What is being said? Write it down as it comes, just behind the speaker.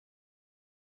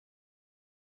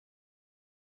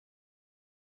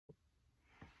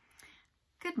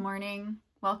Good morning.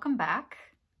 Welcome back.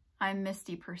 I'm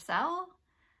Misty Purcell,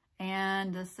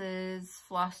 and this is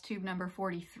Flosstube number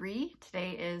 43.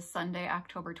 Today is Sunday,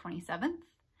 October 27th.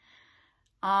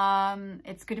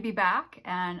 It's good to be back,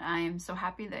 and I'm so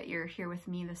happy that you're here with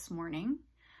me this morning.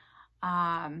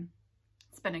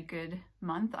 It's been a good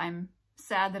month. I'm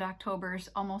sad that October's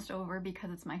almost over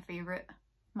because it's my favorite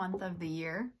month of the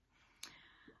year.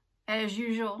 As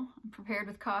usual, I'm prepared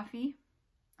with coffee.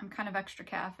 I'm kind of extra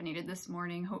caffeinated this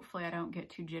morning. Hopefully I don't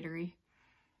get too jittery.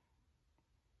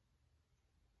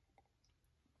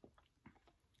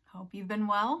 Hope you've been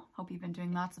well. Hope you've been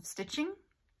doing lots of stitching.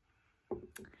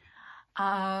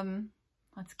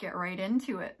 Let's get right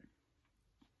into it.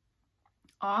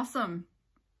 Awesome.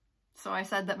 So I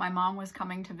said that my mom was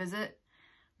coming to visit,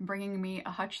 bringing me a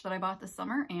hutch that I bought this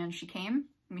summer, and she came.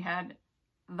 We had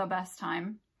the best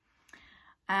time.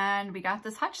 And we got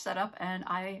this hutch set up, and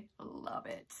I love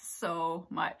it so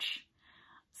much.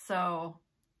 So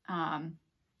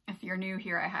if you're new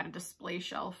here, I had a display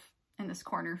shelf in this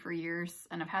corner for years,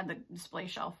 and I've had the display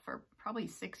shelf for probably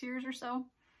 6 years or so.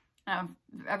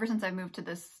 Ever since I moved to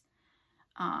this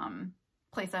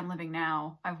place I'm living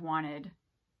now, I've wanted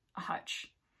a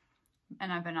hutch.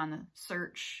 And I've been on the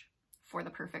search for the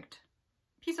perfect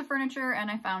piece of furniture, and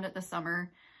I found it this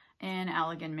summer in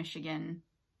Allegan, Michigan.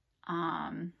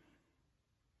 I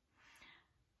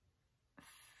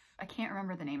can't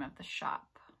remember the name of the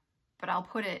shop, but I'll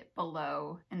put it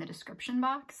below in the description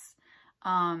box.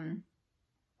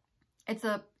 It's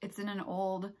in an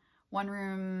old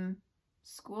one-room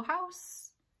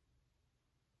schoolhouse,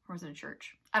 or was it a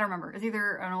church? I don't remember. It's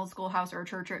either an old schoolhouse or a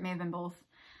church, or it may have been both.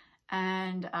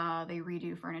 And they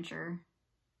redo furniture,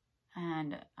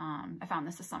 and I found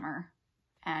this summer,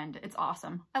 and it's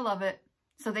awesome. I love it.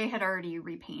 So they had already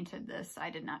repainted this. I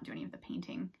did not do any of the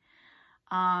painting.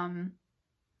 And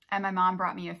my mom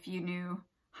brought me a few new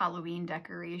Halloween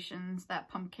decorations. That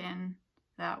pumpkin,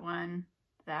 that one,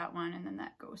 and then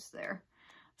that ghost there.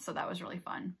 So that was really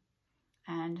fun.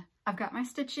 And I've got my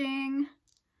stitching.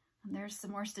 And there's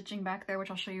some more stitching back there, which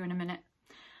I'll show you in a minute.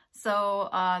 So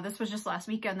this was just last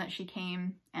weekend that she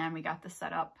came, and we got this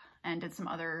set up and did some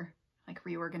other like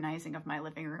reorganizing of my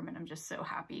living room, and I'm just so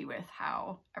happy with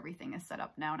how everything is set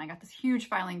up now. And I got this huge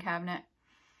filing cabinet,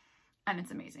 and it's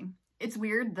amazing. It's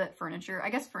weird that furniture, I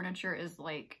guess furniture is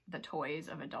like the toys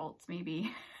of adults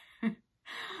maybe,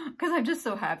 because I'm just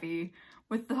so happy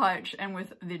with the hutch and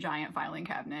with the giant filing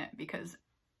cabinet, because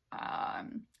I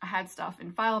had stuff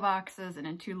in file boxes and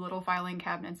in two little filing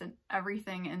cabinets, and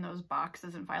everything in those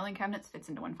boxes and filing cabinets fits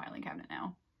into one filing cabinet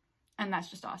now. And that's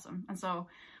just awesome. And so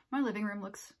my living room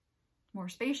looks more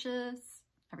spacious,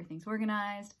 everything's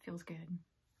organized, feels good.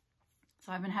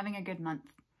 So I've been having a good month.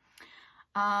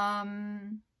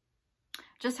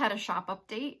 Just had a shop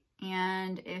update,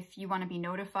 and if you want to be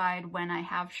notified when I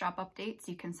have shop updates,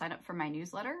 you can sign up for my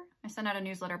newsletter. I send out a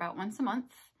newsletter about once a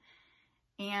month,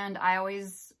 and I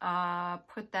always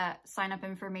put that sign up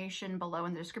information below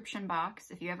in the description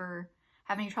box. If you ever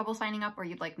have any trouble signing up, or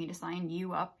you'd like me to sign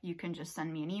you up, you can just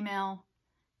send me an email.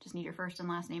 Just need your first and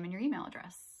last name and your email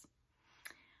address.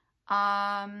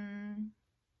 I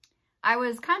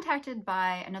was contacted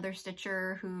by another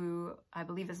stitcher who I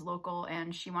believe is local,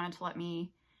 and she wanted to let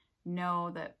me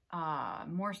know that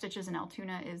More Stitches in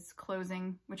Altoona is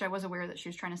closing, which I was aware that she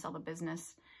was trying to sell the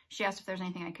business. She asked if there's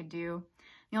anything I could do.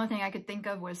 The only thing I could think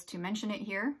of was to mention it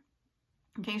here,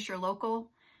 in case you're local,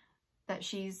 that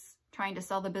she's trying to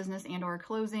sell the business and or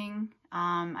closing.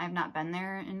 I have not been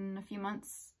there in a few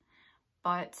months,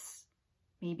 but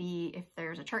maybe if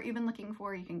there's a chart you've been looking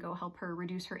for, you can go help her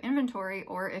reduce her inventory.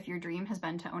 Or if your dream has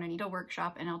been to own a needle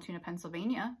workshop in Altoona,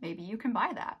 Pennsylvania, maybe you can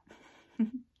buy that.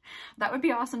 That would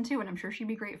be awesome too, and I'm sure she'd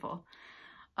be grateful.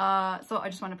 So I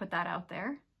just want to put that out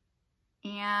there.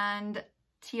 And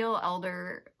Teal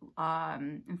Elder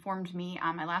informed me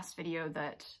on my last video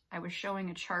that I was showing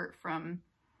a chart from,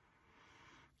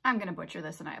 I'm going to butcher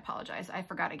this and I apologize. I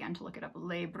forgot again to look it up.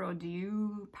 Les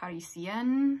Brodeuses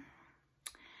Parisiennes.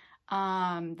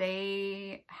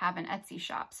 They have an Etsy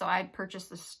shop. So I'd purchased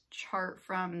this chart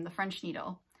from the French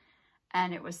Needle,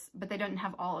 and it was, but they didn't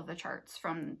have all of the charts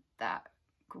from that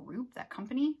group, that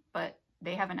company, but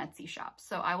they have an Etsy shop.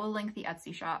 So I will link the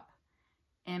Etsy shop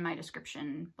in my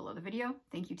description below the video.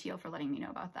 Thank you, Teal, for letting me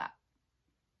know about that.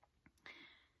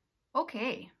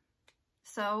 Okay,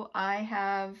 so I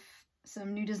have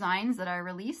some new designs that I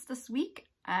released this week,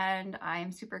 and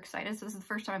I'm super excited. So this is the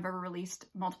first time I've ever released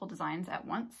multiple designs at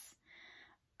once.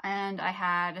 And I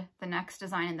had the next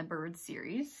design in the bird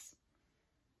series.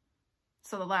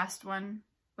 So the last one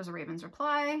was a Raven's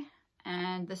Reply,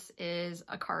 and this is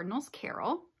a Cardinal's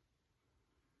Carol.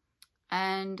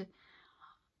 And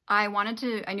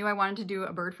I knew I wanted to do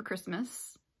a bird for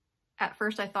Christmas. At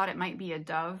first I thought it might be a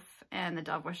dove, and the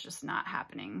dove was just not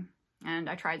happening. And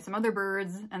I tried some other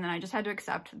birds, and then I just had to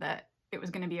accept that it was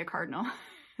going to be a cardinal.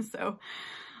 So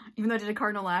even though I did a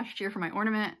cardinal last year for my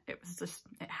ornament, it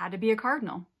had to be a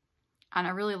cardinal. And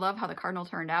I really love how the cardinal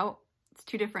turned out. It's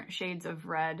 2 different shades of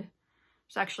red.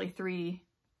 There's actually 3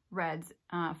 reds,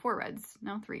 4 reds,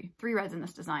 no, 3 reds in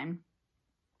this design.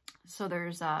 So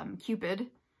there's Cupid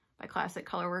by Classic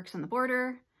Colorworks in the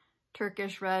border,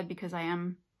 Turkish red because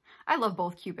I love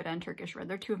both Cupid and Turkish red.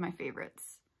 They're 2 of my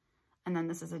favorites. And then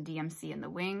this is a DMC in the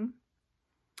wing.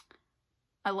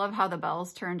 I love how the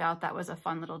bells turned out. That was a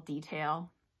fun little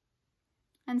detail.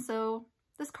 And so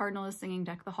this cardinal is singing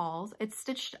Deck the Halls. It's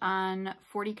stitched on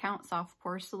 40 count soft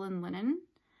porcelain linen.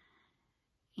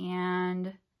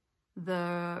 And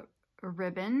the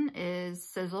ribbon is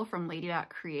Sizzle from Lady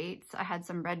Creates. I had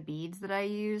some red beads that I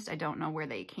used. I don't know where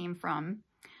they came from,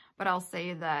 but I'll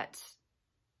say that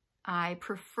I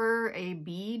prefer a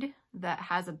bead that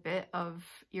has a bit of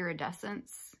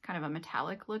iridescence, kind of a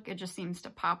metallic look. It just seems to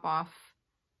pop off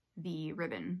the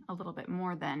ribbon a little bit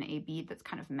more than a bead that's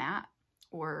kind of matte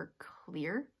or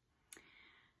clear.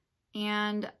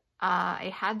 And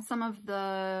I had some of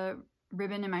the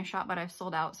ribbon in my shop, but I've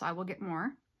sold out, so I will get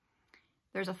more.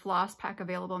 There's a floss pack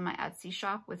available in my Etsy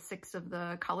shop with 6 of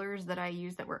the colors that I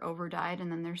used that were over dyed, and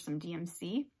then there's some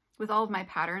DMC. With all of my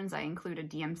patterns, I include a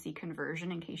DMC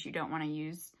conversion in case you don't want to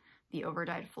use the over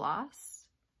dyed floss.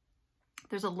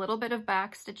 There's a little bit of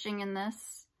back stitching in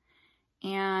this,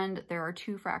 and there are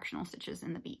 2 fractional stitches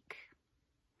in the beak.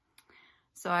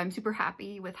 So I'm super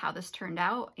happy with how this turned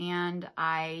out, and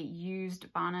I used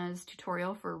Vanna's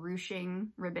tutorial for ruching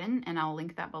ribbon, and I'll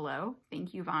link that below.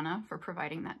 Thank you, Vanna, for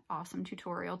providing that awesome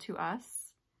tutorial to us.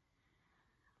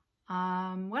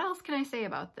 What else can I say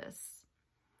about this?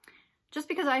 Just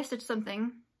because I stitched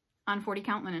something on 40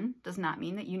 count linen does not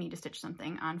mean that you need to stitch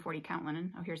something on 40 count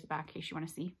linen. Oh, here's the back in case you want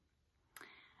to see.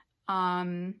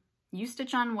 You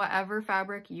stitch on whatever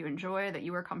fabric you enjoy that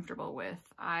you are comfortable with.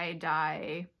 I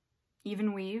dye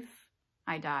even weave,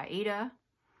 I dye Aida,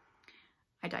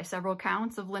 I dye several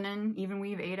counts of linen, even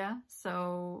weave Aida,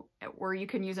 so, or you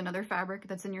can use another fabric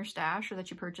that's in your stash or that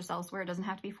you purchase elsewhere. It doesn't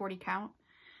have to be 40 count.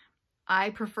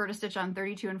 I prefer to stitch on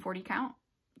 32 and 40 count.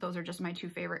 Those are just my 2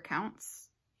 favorite counts,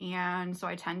 and so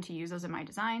I tend to use those in my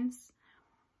designs,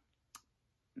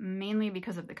 mainly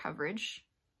because of the coverage.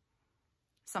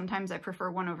 Sometimes I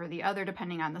prefer one over the other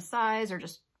depending on the size or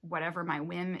just whatever my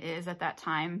whim is at that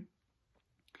time.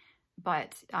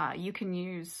 But you can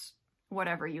use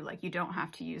whatever you like. You don't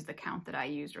have to use the count that I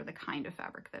used or the kind of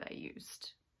fabric that I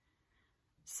used.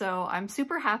 So I'm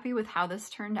super happy with how this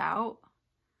turned out.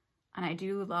 And I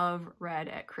do love red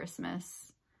at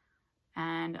Christmas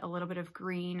and a little bit of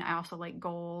green. I also like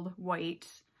gold, white.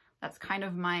 That's kind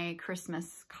of my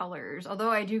Christmas colors.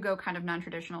 Although I do go kind of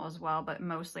non-traditional as well, but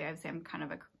mostly I'd say I'm kind of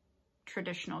a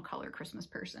traditional color Christmas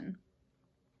person.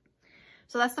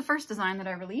 So that's the first design that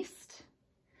I released.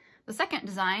 The second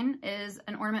design is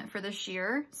an ornament for this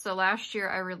year. So last year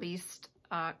I released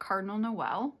Cardinal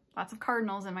Noel. Lots of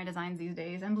cardinals in my designs these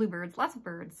days, and bluebirds, lots of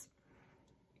birds.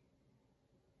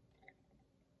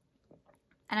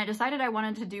 And I decided I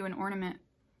wanted to do an ornament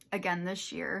again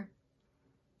this year.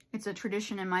 It's a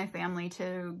tradition in my family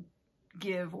to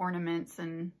give ornaments,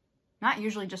 and not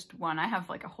usually just one. I have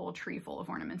like a whole tree full of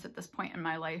ornaments at this point in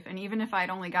my life. And even if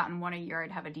I'd only gotten one a year,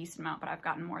 I'd have a decent amount, but I've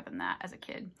gotten more than that as a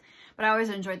kid. But I always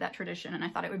enjoyed that tradition, and I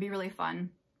thought it would be really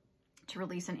fun to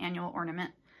release an annual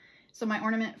ornament. So my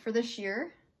ornament for this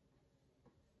year,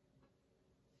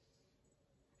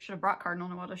 should have brought Cardinal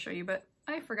Noel to show you, but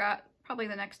I forgot. Probably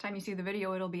the next time you see the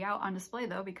video, it'll be out on display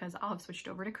though, because I'll have switched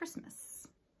over to Christmas.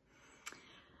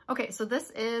 Okay, so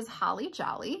this is Holly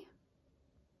Jolly.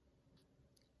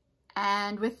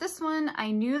 And with this one,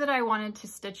 I knew that I wanted to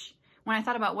stitch, when I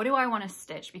thought about what do I want to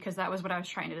stitch, because that was what I was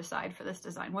trying to decide for this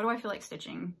design. What do I feel like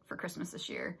stitching for Christmas this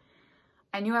year?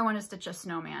 I knew I wanted to stitch a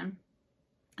snowman,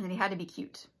 and that he had to be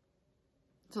cute.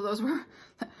 So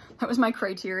that was my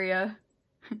criteria.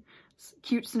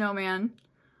 Cute snowman.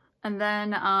 And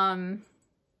then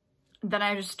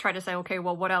I just tried to say, okay,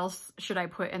 well, what else should I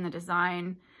put in the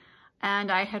design?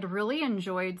 And I had really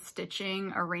enjoyed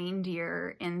stitching a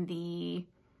reindeer in the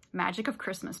Magic of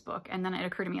Christmas book. And then it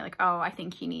occurred to me like, oh, I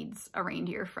think he needs a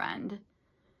reindeer friend.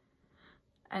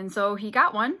 And so he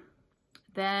got one.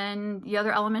 Then the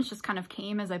other elements just kind of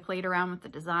came as I played around with the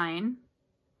design.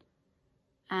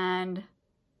 And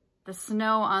the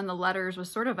snow on the letters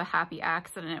was sort of a happy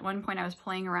accident. At one point I was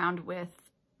playing around with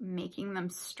making them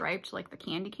striped like the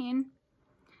candy cane.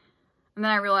 And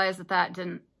then I realized that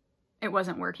it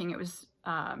wasn't working. It was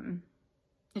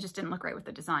it just didn't look right with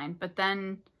the design. But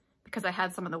then because I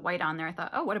had some of the white on there, I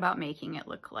thought, oh, what about making it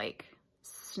look like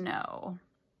snow?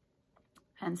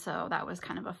 And so that was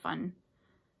kind of a fun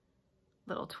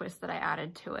little twist that I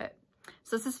added to it.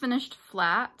 So this is finished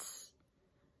flat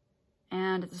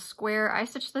and it's a square. I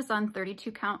stitched this on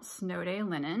 32 count Snow Day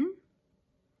linen.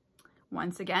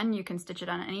 Once again, you can stitch it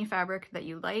on any fabric that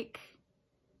you like,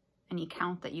 any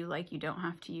count that you like. You don't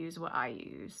have to use what I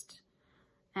used.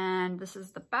 And this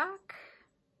is the back.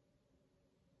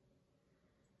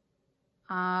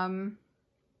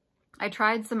 I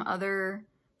tried some other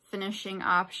finishing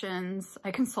options.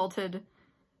 I consulted,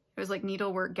 it was like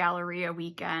Needlework Galleria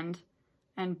weekend,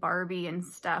 and Barbie and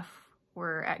Steph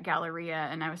were at Galleria,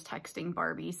 and I was texting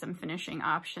Barbie some finishing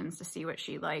options to see what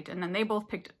she liked, and then they both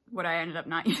picked what I ended up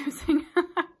not using.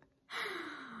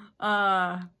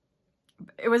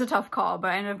 It was a tough call,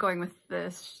 but I ended up going with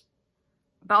this.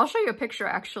 But I'll show you a picture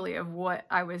actually of what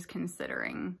I was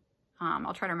considering.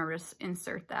 I'll try to remember to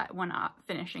insert that one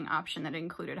finishing option that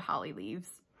included holly leaves.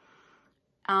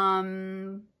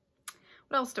 What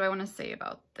else do I want to say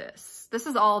about this? This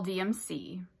is all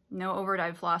DMC, no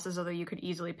overdyed flosses, although you could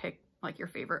easily pick like your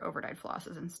favorite overdyed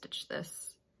flosses and stitch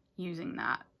this using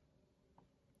that.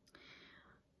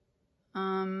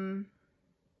 I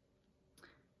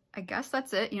guess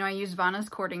that's it. You know, I used Vanna's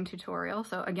cording tutorial.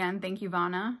 So again, thank you,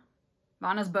 Vanna.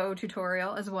 Vanna's bow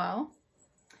tutorial as well.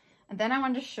 And then I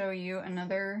wanted to show you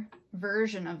another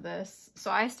version of this. So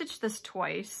I stitched this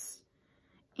twice,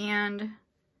 and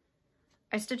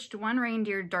I stitched one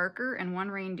reindeer darker and one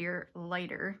reindeer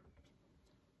lighter.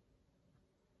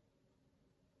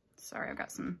 Sorry, I've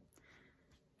got some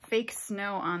fake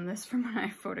snow on this from when I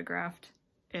photographed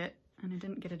it, and I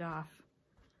didn't get it off.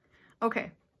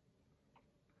 Okay.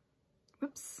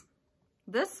 Whoops.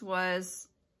 This was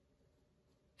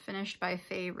finished by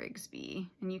Faye Rigsby,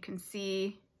 and you can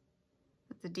see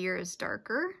that the deer is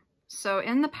darker. So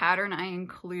in the pattern, I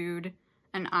include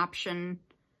an option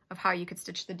of how you could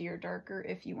stitch the deer darker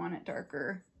if you want it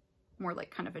darker, more like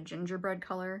kind of a gingerbread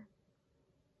color.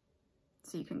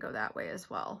 So you can go that way as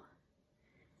well.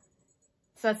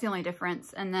 So that's the only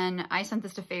difference. And then I sent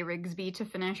this to Faye Rigsby to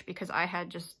finish because I had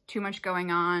just too much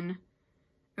going on.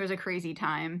 It was a crazy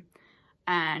time.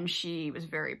 And she was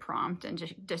very prompt and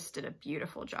just did a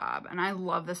beautiful job. And I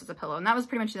love this as a pillow. And that was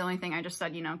pretty much the only thing I just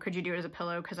said, you know, could you do it as a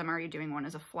pillow? Because I'm already doing one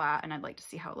as a flat and I'd like to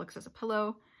see how it looks as a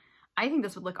pillow. I think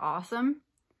this would look awesome.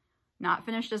 Not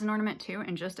finished as an ornament too,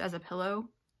 and just as a pillow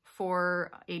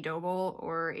for a dough bowl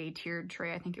or a tiered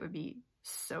tray. I think it would be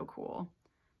so cool.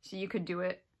 So you could do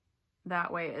it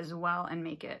that way as well and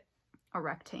make it a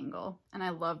rectangle. And I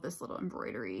love this little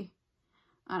embroidery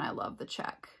and I love the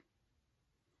check.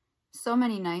 So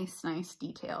many nice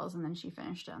details. And then she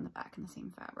finished it on the back in the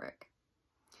same fabric.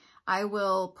 I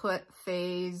will put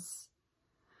Faye's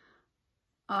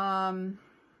contact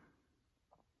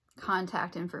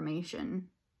information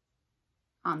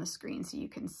on the screen so you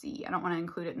can see. I don't want to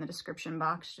include it in the description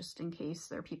box just in case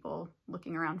there are people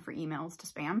looking around for emails to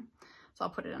spam. So I'll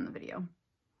put it in the video.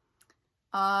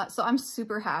 So I'm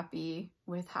super happy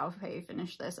with how Faye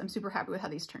finished this. I'm super happy with how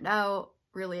these turned out.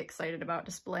 Really excited about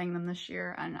displaying them this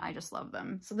year, and I just love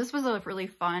them. So this was a really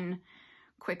fun,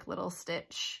 quick little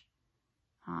stitch.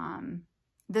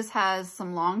 This has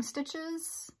some long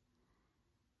stitches,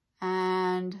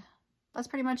 and that's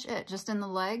pretty much it, just in the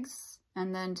legs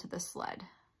and then to the sled.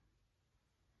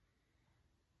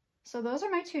 So those are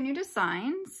my two new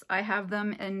designs. I have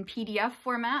them in PDF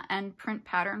format and print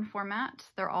pattern format.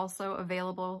 They're also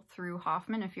available through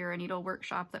Hoffman if you're a needle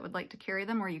workshop that would like to carry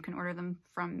them, or you can order them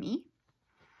from me.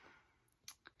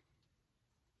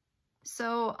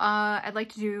 So I'd like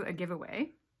to do a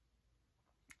giveaway.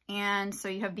 And so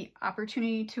you have the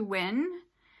opportunity to win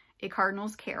a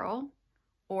Cardinal's Carol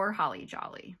or Holly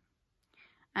Jolly.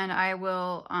 And I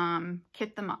will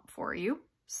kit them up for you.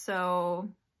 So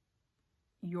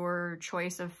your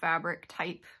choice of fabric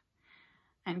type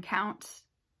and count,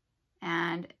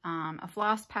 and a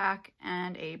floss pack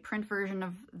and a print version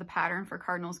of the pattern for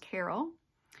Cardinal's Carol.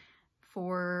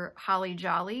 For Holly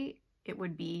Jolly, it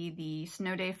would be the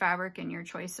Snow Day fabric and your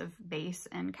choice of base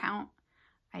and count.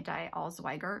 I dye all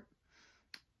Zweigart,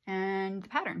 and the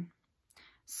pattern.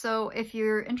 So if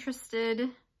you're interested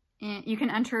in, you can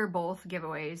enter both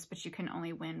giveaways, but you can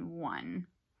only win one.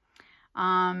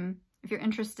 If you're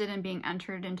interested in being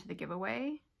entered into the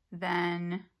giveaway,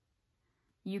 then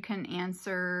you can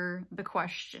answer the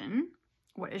question,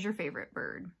 what is your favorite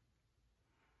bird?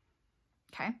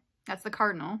 Okay, that's the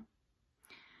cardinal.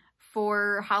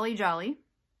 For Holly Jolly,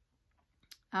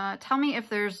 tell me if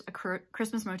there's a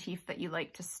Christmas motif that you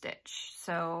like to stitch.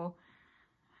 So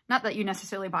not that you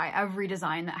necessarily buy every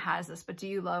design that has this, but do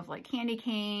you love like candy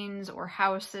canes or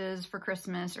houses for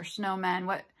Christmas or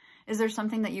snowmen? Is there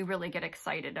something that you really get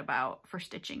excited about for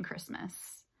stitching Christmas?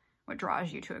 What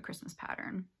draws you to a Christmas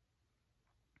pattern?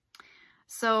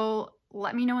 So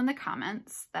let me know in the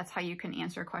comments. That's how you can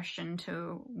answer a question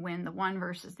to win the one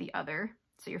versus the other.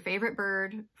 So your favorite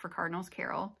bird for Cardinals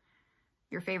Carol,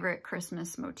 your favorite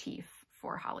Christmas motif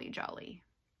for Holly Jolly.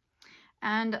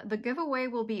 And the giveaway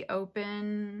will be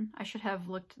open. I should have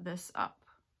looked this up.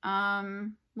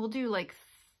 We'll do like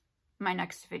my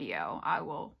next video.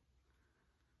 I'll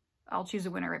choose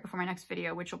a winner right before my next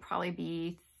video, which will probably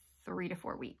be 3 to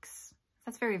 4 weeks.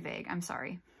 That's very vague, I'm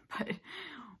sorry. But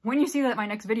when you see that my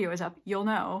next video is up, you'll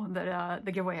know that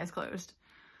the giveaway has closed.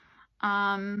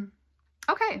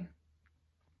 Okay.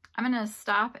 I'm gonna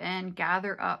stop and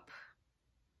gather up.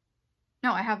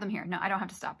 No, I have them here. No, I don't have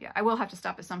to stop yet. I will have to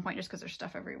stop at some point just because there's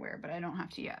stuff everywhere, but I don't have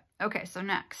to yet. Okay, so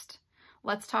next,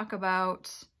 let's talk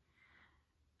about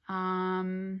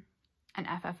an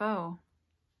FFO.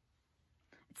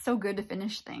 It's so good to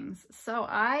finish things. So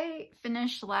I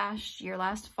finished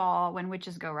last fall, When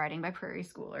Witches Go Riding by Prairie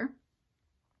Schooler,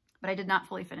 but I did not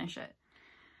fully finish it.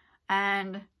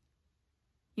 And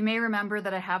you may remember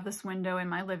that I have this window in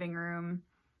my living room,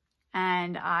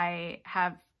 and I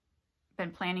have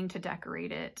been planning to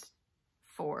decorate it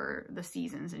for the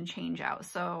seasons and change out.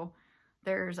 So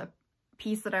there's a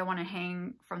piece that I want to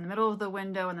hang from the middle of the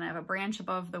window, and then I have a branch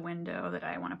above the window that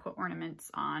I want to put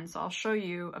ornaments on. So I'll show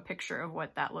you a picture of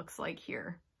what that looks like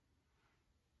here.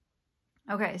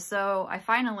 Okay, so I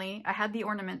had the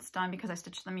ornaments done because I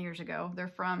stitched them years ago. They're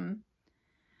from,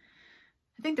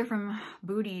 I think they're from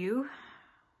Brodeuses.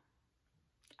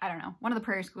 I don't know, one of the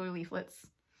Prairie Schooler leaflets.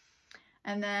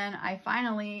 And then I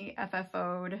finally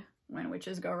FFO'd When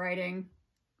Witches Go Riding.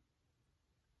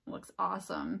 Looks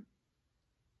awesome.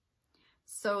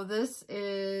 So this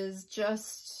is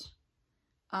just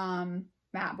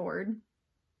mat board.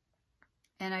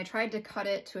 And I tried to cut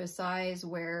it to a size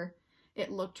where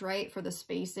it looked right for the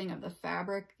spacing of the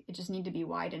fabric. It just needed to be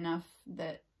wide enough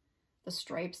that the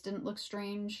stripes didn't look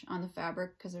strange on the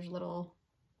fabric, because there's little, I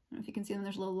don't know if you can see them,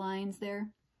 there's little lines there.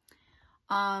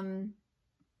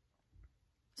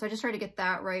 So I just tried to get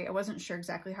that right. I wasn't sure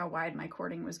exactly how wide my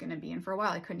cording was going to be, and for a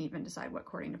while I couldn't even decide what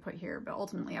cording to put here, but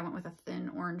ultimately I went with a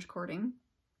thin orange cording.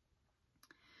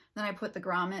 Then I put the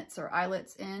grommets or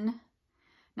eyelets in.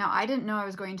 Now I didn't know I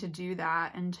was going to do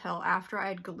that until after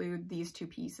I'd glued these two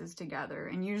pieces together.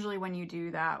 And usually when you do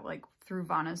that, like through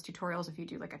Vanna's tutorials, if you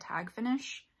do like a tag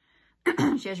finish,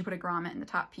 she has you put a grommet in the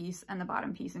top piece and the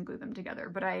bottom piece and glue them together.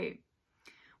 But I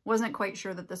wasn't quite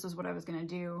sure that this was what I was going to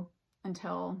do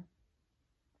until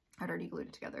I'd already glued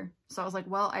it together. So I was like,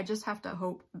 well, I just have to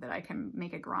hope that I can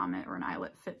make a grommet or an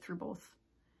eyelet fit through both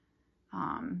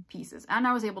pieces. And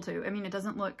I was able to. I mean, it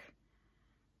doesn't look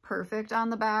perfect on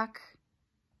the back.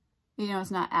 You know,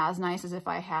 it's not as nice as if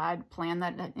I had planned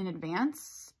that in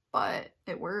advance, but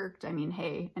it worked. I mean,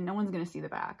 hey, and no one's going to see the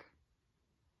back.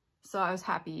 So I was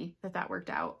happy that that worked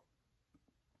out.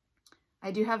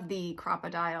 I do have the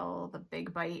crocodile, the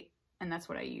big bite, and that's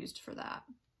what I used for that.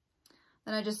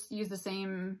 Then I just used the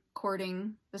same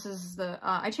cording. This is the,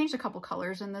 I changed a couple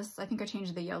colors in this. I think I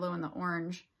changed the yellow and the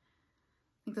orange.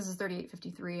 I think this is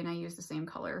 3853, and I used the same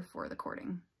color for the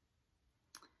cording.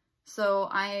 So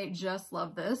I just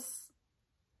love this.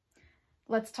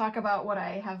 Let's talk about what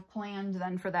I have planned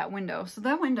then for that window. So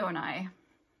that window and I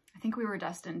think we were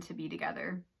destined to be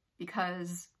together,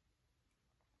 because,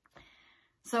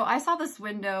 so I saw this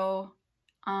window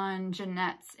on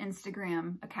Jeanette's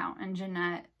Instagram account, and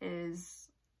Jeanette is,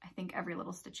 I think, Every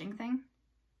Little Stitching Thing.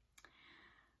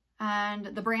 And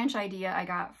the branch idea I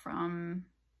got from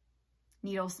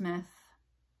Needlesmith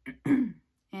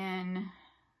in,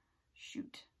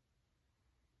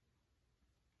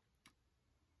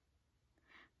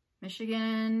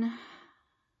 Michigan,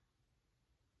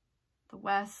 the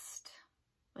West,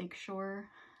 Lakeshore.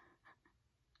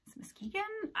 Is it Muskegon?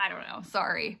 I don't know,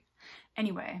 sorry.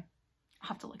 Anyway, I'll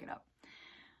have to look it up. So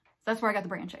that's where I got the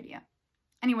branch idea.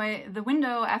 Anyway, the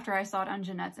window, after I saw it on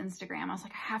Jeanette's Instagram, I was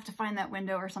like, I have to find that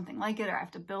window or something like it, or I have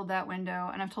to build that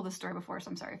window. And I've told this story before, so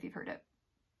I'm sorry if you've heard it.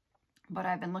 But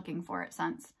I've been looking for it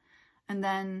since. And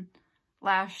then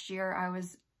last year I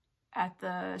was at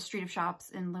the Street of Shops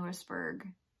in Lewisburg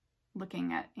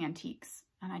looking at antiques,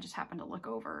 and I just happened to look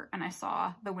over and I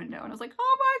saw the window and I was like,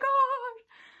 oh my gosh!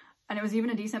 And it was even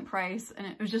a decent price, and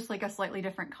it was just like a slightly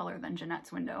different color than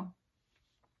Jeanette's window.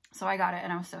 So I got it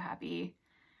and I was so happy.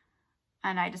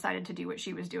 And I decided to do what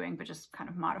she was doing, but just kind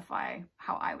of modify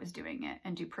how I was doing it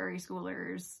and do Prairie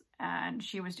Schoolers. And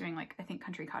she was doing, like, I think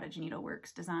Country Cottage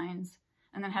Needleworks designs.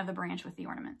 and then have the branch with the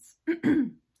ornaments.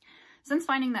 Since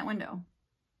finding that window,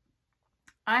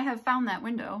 I have found that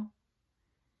window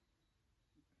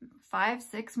 5,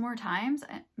 6 more times.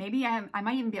 Maybe I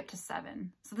might even be up to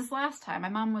 7. So this last time my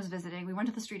mom was visiting, we went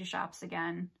to the Street of Shops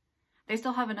again. They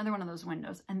still have another one of those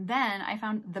windows. And then I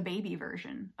found the baby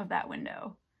version of that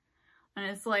window. And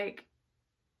it's like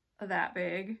that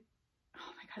big.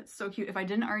 Oh my God, it's so cute. If I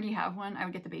didn't already have one, I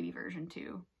would get the baby version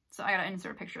too. So I gotta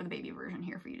insert a picture of the baby version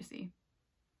here for you to see.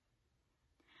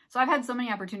 So I've had so many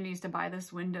opportunities to buy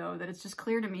this window that it's just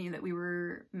clear to me that we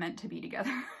were meant to be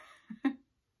together.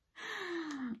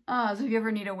 So if you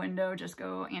ever need a window, just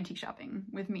go antique shopping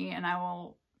with me and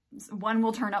one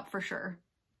will turn up for sure.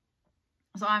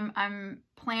 So I'm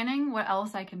planning what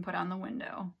else I can put on the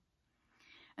window.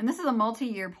 And this is a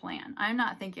multi-year plan. I'm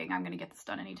not thinking I'm going to get this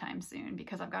done anytime soon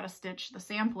because I've got to stitch the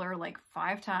sampler like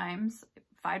 5 times,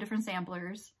 5 different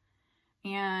samplers,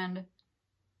 and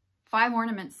 5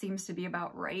 ornaments seems to be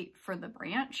about right for the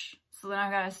branch. So then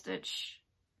I've got to stitch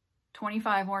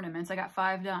 25 ornaments. I got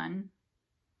 5 done.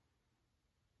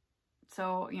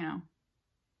 So, you know,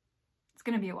 it's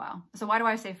going to be a while. So why do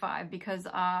I say 5? Because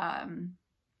I've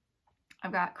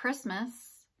got Christmas,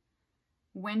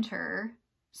 winter,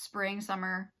 spring,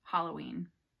 summer, Halloween.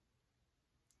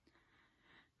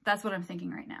 That's what I'm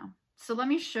thinking right now. So let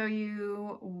me show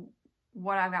you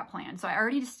what I've got planned. So I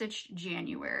already stitched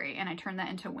January and I turned that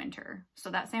into winter. So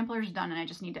that sampler's done and I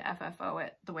just need to FFO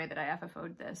it the way that I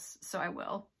FFO'd this. So I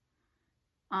will.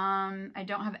 I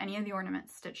don't have any of the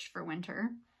ornaments stitched for winter.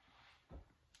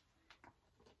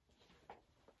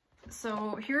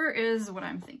 So here is what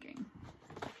I'm thinking.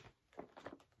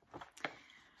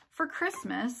 For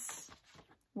Christmas,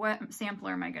 what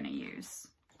sampler am I going to use?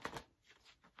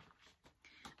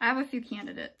 I have a few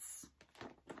candidates.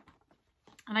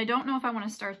 And I don't know if I want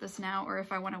to start this now or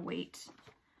if I want to wait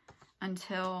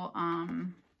until, I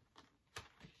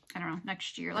don't know,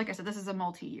 next year. Like I said, this is a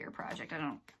multi-year project. I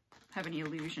don't have any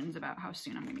illusions about how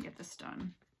soon I'm going to get this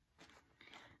done.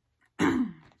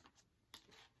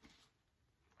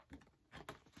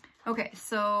 Okay,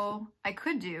 so I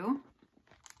could do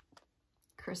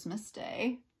Christmas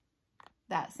Day,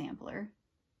 that sampler.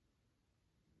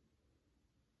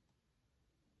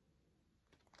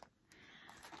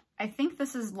 I think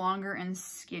this is longer and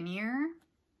skinnier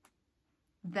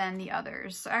than the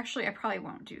others. So actually, I probably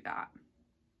won't do that.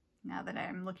 Now that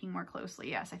I'm looking more closely,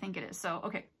 yes, I think it is. So,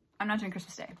 okay, I'm not doing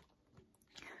Christmas Day.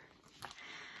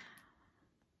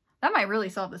 That might really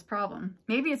solve this problem.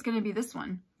 Maybe it's going to be this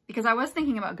one. Because I was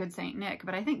thinking about Good Saint Nick,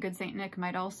 but I think Good Saint Nick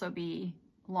might also be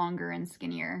longer and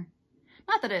skinnier.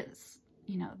 Not that it's,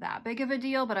 you know, that big of a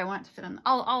deal, but I want to fit in.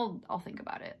 I'll think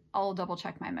about it. I'll double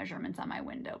check my measurements on my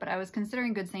window. But I was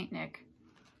considering Good Saint Nick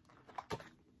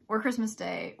or Christmas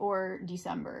Day or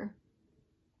December.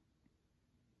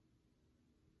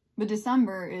 But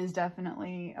December is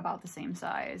definitely about the same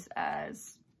size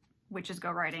as Witches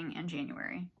Go Riding in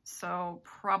January. So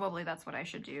probably that's what I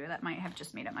should do. That might have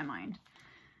just made up my mind.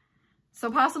 So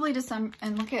possibly December,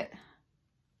 and look at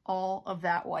all of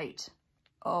that white.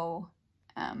 OMG.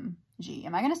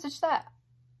 Am I going to stitch that?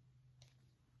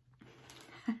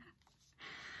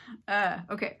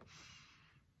 Okay.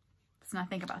 Let's not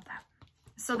think about that.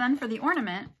 So then for the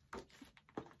ornament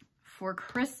for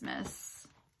Christmas,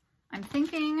 I'm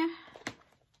thinking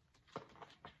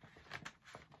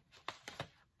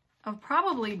of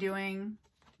probably doing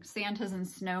Santas and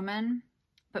snowmen,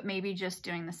 but maybe just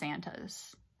doing the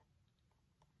Santas.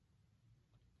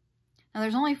 Now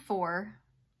there's only 4.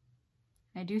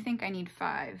 I do think I need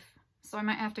 5. So I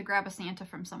might have to grab a Santa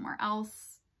from somewhere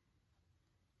else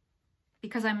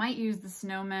because I might use the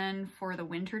snowmen for the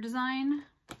winter design.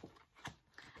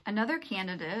 Another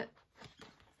candidate,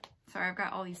 sorry, I've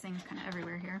got all these things kind of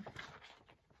everywhere here.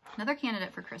 Another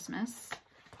candidate for Christmas,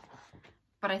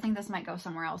 but I think this might go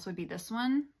somewhere else, would be this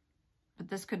one. But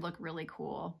this could look really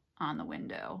cool on the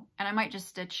window. And I might just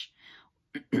stitch,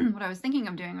 what I was thinking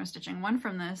of doing was stitching one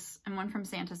from this and one from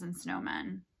Santas and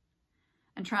Snowmen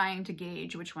and trying to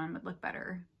gauge which one would look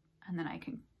better. And then I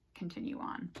can continue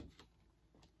on.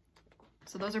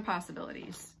 So those are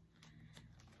possibilities.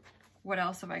 What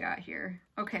else have I got here?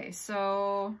 Okay,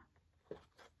 so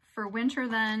for winter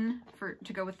then,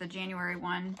 to go with the January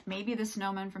one, maybe the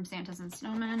snowman from Santas and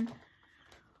Snowmen,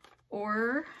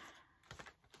 or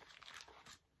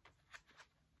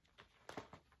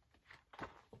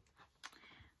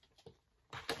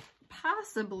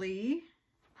possibly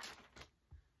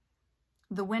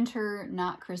the winter,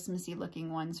 not Christmassy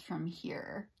looking ones from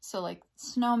here. So like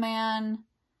snowman,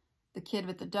 the kid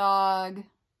with the dog,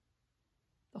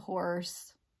 the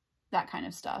horse, that kind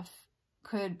of stuff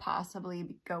could possibly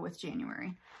go with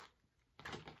January.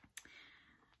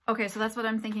 Okay, so that's what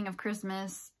I'm thinking of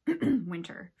Christmas,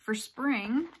 winter. For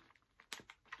spring,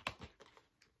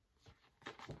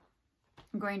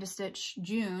 I'm going to stitch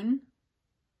June,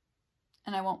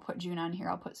 and I won't put June on here,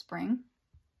 I'll put spring.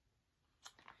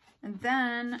 And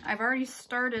then I've already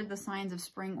started the signs of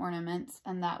spring ornaments,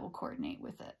 and that will coordinate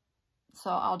with it. So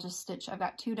I'll just stitch, I've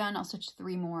got 2 done, I'll stitch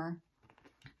 3 more.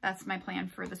 That's my plan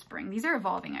for the spring. These are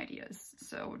evolving ideas,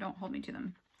 so don't hold me to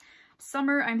them.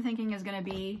 Summer, I'm thinking, is going to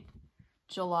be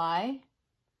July,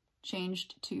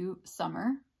 changed to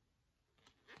summer.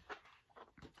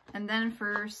 And then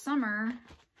for summer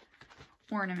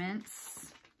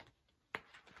ornaments,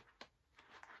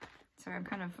 sorry, I'm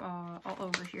kind of all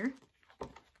over here.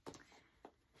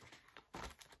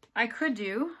 I could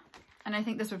do, and I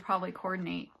think this would probably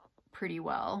coordinate pretty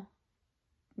well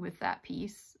with that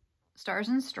piece. Stars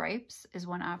and stripes is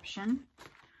one option,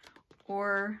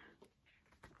 or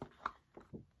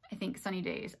I think sunny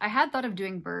days. I had thought of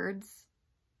doing birds,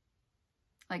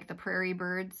 like the prairie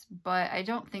birds, but I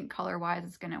don't think color-wise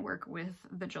it's going to work with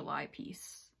the July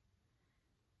piece.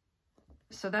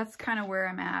 So that's kind of where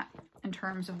I'm at in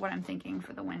terms of what I'm thinking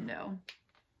for the window.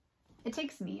 It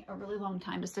takes me a really long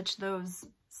time to stitch those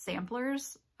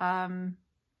samplers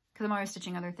because I'm always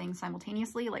stitching other things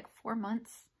simultaneously, like 4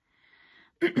 months.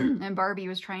 And Barbie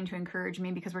was trying to encourage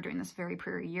me, because we're doing this very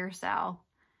prairie year, Sal.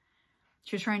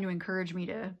 She was trying to encourage me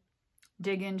to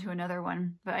dig into another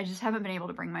one, but I just haven't been able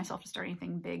to bring myself to start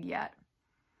anything big yet.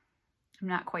 I'm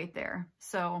not quite there,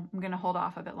 so I'm going to hold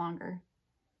off a bit longer.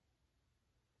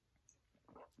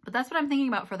 But that's what I'm thinking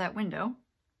about for that window.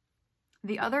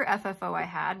 The other FFO I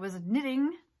had was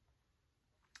knitting.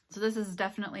 So this is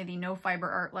definitely the no fiber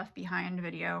art left behind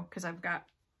video, because I've got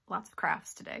lots of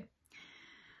crafts today.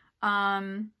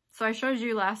 So I showed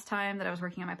you last time that I was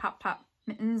working on my Pop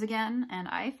mittens again, and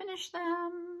I finished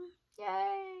them.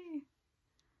 Yay!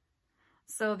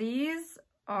 So these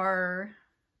are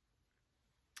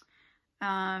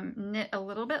knit a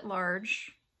little bit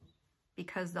large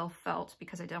because they'll felt,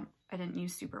 because I didn't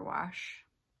use superwash.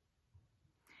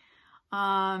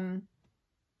 I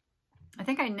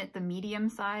think I knit the medium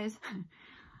size.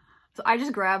 So I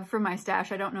just grabbed from my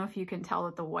stash. I don't know if you can tell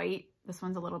that the white, this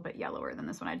one's a little bit yellower than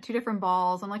this one. I had 2 different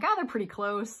balls. I'm like, oh, they're pretty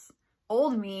close.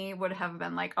 Old me would have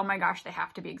been like, oh my gosh, they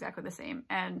have to be exactly the same.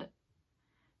 And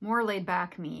more laid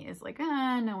back me is like,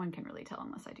 no one can really tell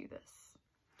unless I do this.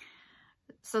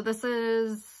 So this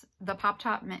is the Pop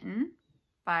Top Mitten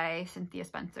by Cynthia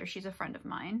Spencer. She's a friend of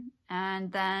mine.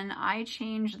 And then I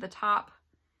changed the top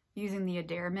using the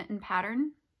Adair mitten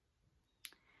pattern.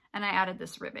 And I added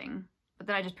this ribbing, but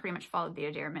then I just pretty much followed the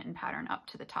Adair mitten pattern up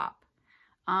to the top.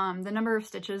 The number of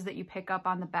stitches that you pick up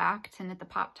on the back to knit the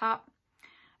pop top,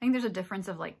 I think there's a difference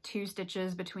of like 2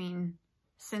 stitches between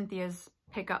Cynthia's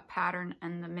pickup pattern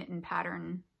and the mitten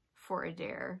pattern for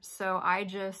Adair. So I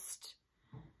just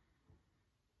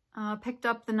picked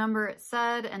up the number it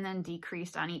said and then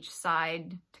decreased on each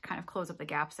side to kind of close up the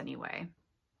gaps anyway.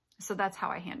 So that's how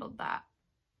I handled that.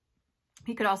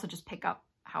 You could also just pick up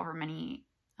however many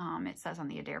it says on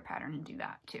the Adair pattern and do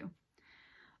that too.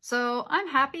 So I'm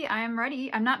happy, I am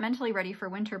ready. I'm not mentally ready for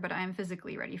winter, but I am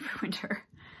physically ready for winter.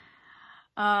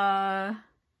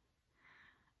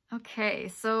 Okay,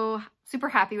 so super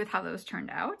happy with how those turned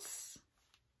out.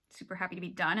 Super happy to be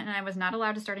done. And I was not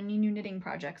allowed to start any new knitting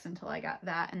projects until I got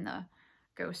that and the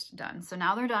ghost done. So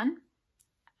now they're done.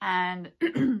 And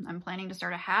I'm planning to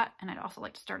start a hat, and I'd also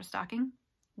like to start a stocking.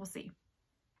 We'll see.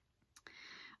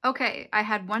 Okay, I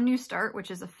had one new start, which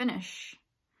is a finish.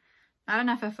 Not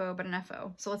an FFO, but an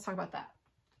FO. So let's talk about that.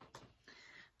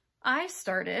 I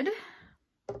started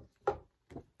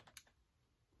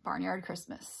Barnyard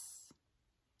Christmas.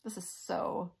 This is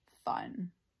so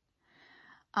fun.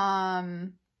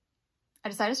 I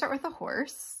decided to start with a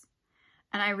horse,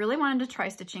 and I really wanted to try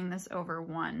stitching this over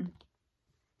one.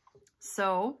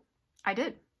 So I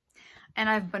did. And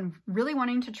I've been really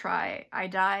wanting to try, I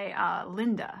dye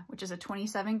Linda, which is a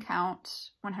 27 count,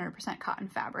 100% cotton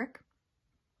fabric.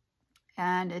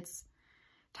 And it's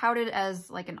touted as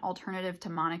like an alternative to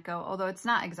Monaco, although it's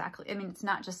not exactly, I mean, it's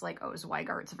not just like, oh,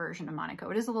 Zweigart's version of Monaco.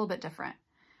 It is a little bit different.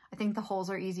 I think the holes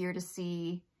are easier to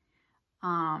see.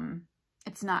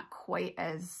 It's not quite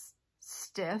as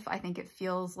stiff. I think it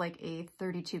feels like a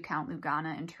 32 count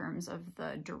Lugana in terms of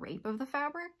the drape of the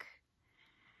fabric,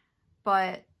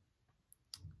 but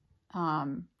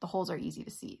the holes are easy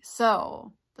to see.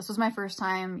 So this was my first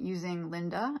time using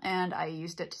Linda, and I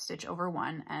used it to stitch over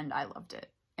one, and I loved it.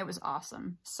 It was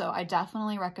awesome. So I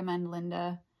definitely recommend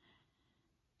Linda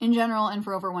in general and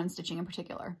for over one stitching in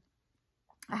particular.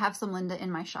 I have some Linda in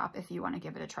my shop if you want to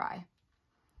give it a try.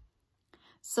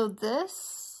 So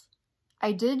this,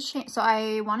 I did change, so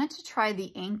I wanted to try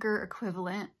the anchor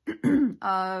equivalent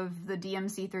of the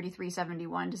DMC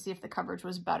 3371 to see if the coverage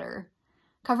was better.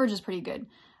 Coverage is pretty good.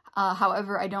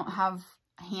 However, I don't have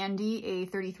handy a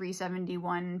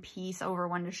 3371 piece over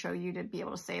one to show you to be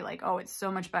able to say like, oh, it's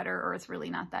so much better or it's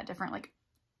really not that different. Like,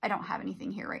 I don't have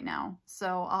anything here right now,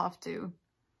 so I'll have to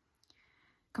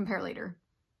compare later.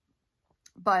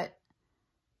 But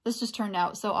this just turned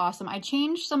out so awesome. I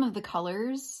changed some of the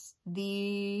colors.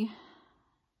 The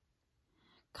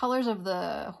colors of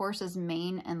the horse's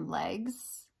mane and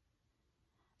legs.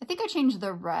 I think I changed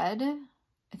the red.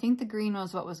 I think the green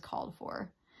was what was called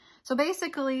for. So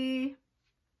basically,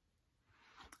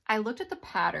 I looked at the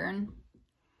pattern,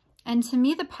 and to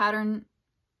me the pattern,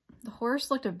 the horse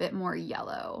looked a bit more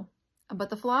yellow, but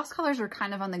the floss colors are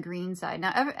kind of on the green side.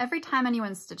 Now, every time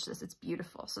anyone stitched this, it's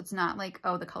beautiful. So it's not like,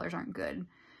 oh, the colors aren't good.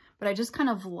 But I just kind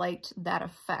of liked that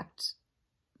effect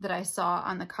that I saw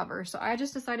on the cover. So I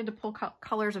just decided to pull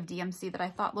colors of DMC that I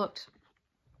thought looked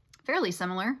fairly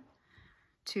similar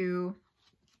to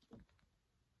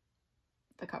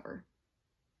the cover.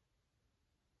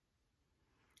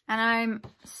 And I'm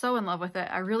so in love with it.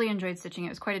 I really enjoyed stitching it.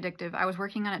 It was quite addictive. I was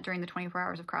working on it during the 24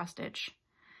 hours of cross stitch.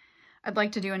 I'd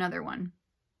like to do another one.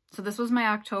 So this was my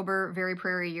October Very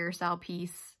Prairie Year Sal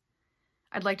piece.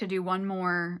 I'd like to do one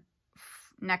more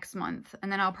next month,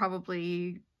 and then I'll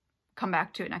probably come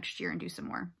back to it next year and do some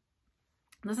more.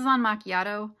 This is on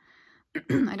macchiato.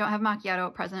 I don't have macchiato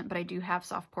at present, but I do have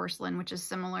soft porcelain, which is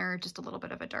similar, just a little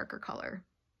bit of a darker color.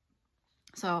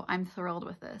 So I'm thrilled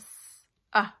with this.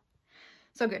 Ah,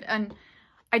 so good. And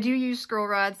I do use scroll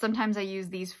rods. Sometimes I use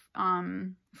these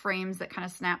frames that kind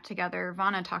of snap together.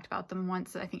 Vanna talked about them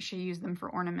once. I think she used them for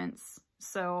ornaments.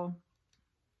 So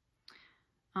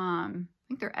I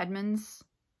think they're Edmonds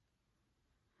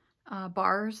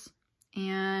bars.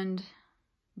 And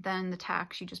then the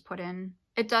tack you just put in.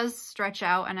 It does stretch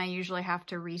out, and I usually have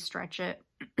to re-stretch it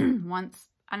once.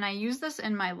 And I use this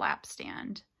in my lap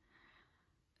stand,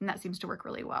 and that seems to work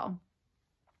really well.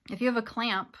 If you have a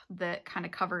clamp that kind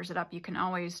of covers it up, you can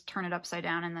always turn it upside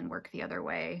down and then work the other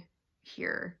way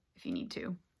here if you need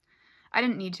to. I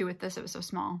didn't need to with this, it was so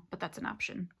small, but that's an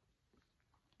option.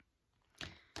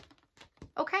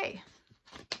 Okay.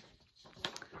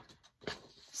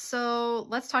 So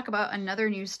let's talk about another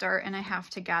new start, and I have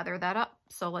to gather that up.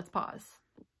 So let's pause.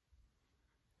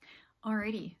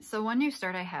 Alrighty, so one new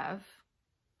start I have,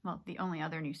 well, the only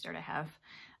other new start I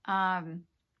have,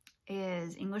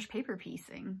 is English paper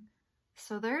piecing.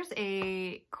 So there's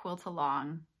a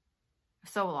quilt-along,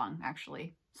 sew-along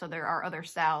actually. So there are other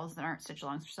Sals that aren't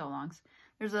stitch-alongs or sew-alongs.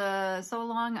 There's a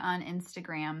sew-along on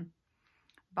Instagram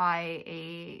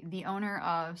by the owner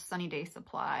of Sunny Day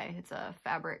Supply. It's a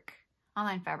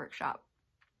online fabric shop.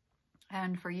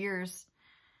 And for years,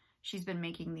 she's been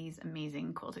making these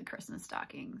amazing quilted Christmas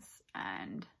stockings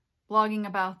and blogging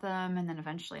about them, and then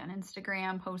eventually on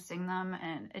Instagram posting them,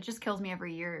 and it just kills me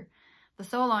every year. The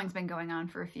sew-along's been going on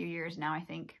for a few years now, I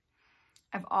think.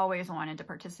 I've always wanted to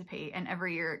participate, and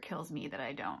every year it kills me that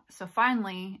I don't. So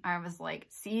finally, I was like,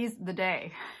 seize the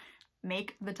day.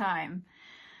 Make the time.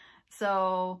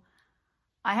 So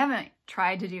I haven't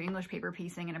tried to do English paper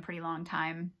piecing in a pretty long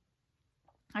time.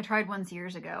 I tried once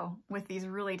years ago with these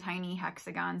really tiny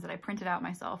hexagons that I printed out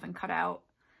myself and cut out.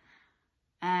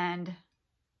 And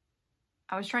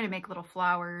I was trying to make little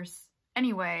flowers.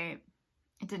 Anyway,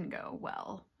 it didn't go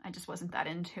well. I just wasn't that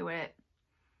into it.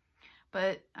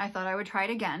 But I thought I would try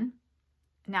it again.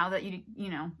 Now that you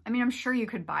know, I mean, I'm sure you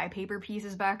could buy paper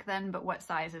pieces back then, but what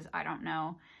sizes, I don't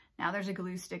know. Now there's a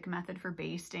glue stick method for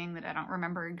basting that I don't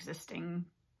remember existing,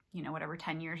 you know, whatever,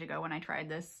 10 years ago when I tried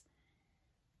this.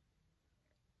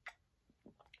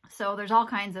 So there's all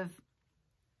kinds of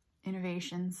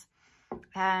innovations,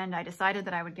 and I decided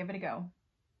that I would give it a go.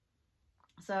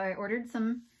 So I ordered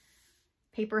some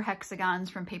paper hexagons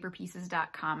from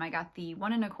paperpieces.com. I got the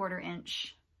 1 1/4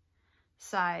 inch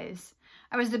size.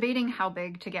 I was debating how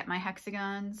big to get my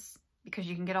hexagons because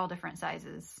you can get all different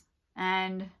sizes.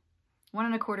 And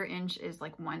 1 1/4 inch is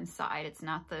like one side. It's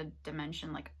not the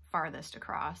dimension like farthest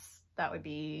across. That would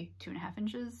be 2.5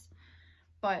 inches.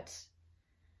 But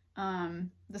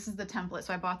this is the template.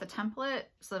 So I bought the template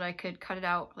so that I could cut it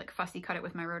out, like fussy cut it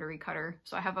with my rotary cutter.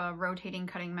 So I have a rotating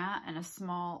cutting mat and a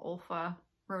small Olfa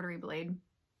rotary blade.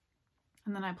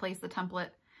 And then I place the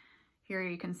template. Here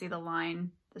you can see the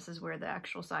line. This is where the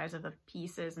actual size of the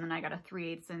piece is. And then I got a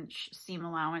 3/8 inch seam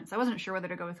allowance. I wasn't sure whether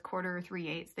to go with 1/4 or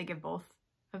 3/8. They give both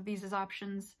of these as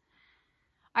options.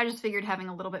 I just figured having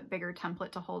a little bit bigger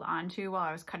template to hold on to while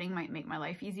I was cutting might make my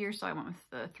life easier. So I went with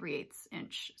the 3/8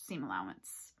 inch seam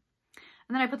allowance.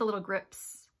 And then I put the little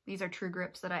grips These are true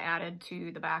grips that I added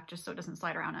to the back just so it doesn't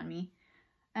slide around on me.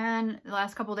 And the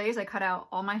last couple days I cut out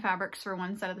all my fabrics for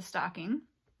one set of the stocking.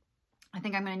 I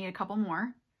think I'm going to need a couple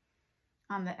more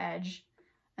on the edge.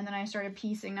 And then I started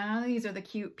piecing. Now, none of these are the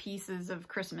cute pieces of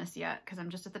Christmas yet because I'm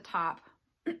just at the top.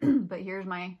 But here's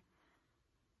my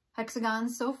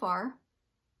hexagons so far.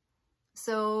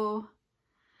 So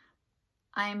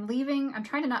I'm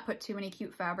trying to not put too many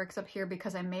cute fabrics up here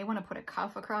because I may want to put a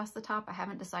cuff across the top. I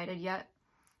haven't decided yet.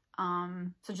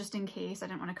 So just in case, I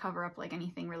didn't want to cover up like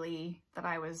anything really that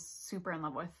I was super in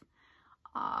love with.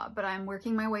 But I'm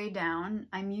working my way down.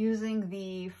 I'm using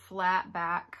the flat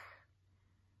back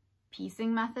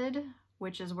piecing method,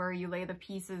 which is where you lay the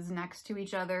pieces next to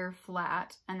each other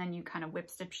flat and then you kind of whip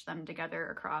stitch them together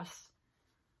across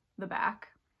the back.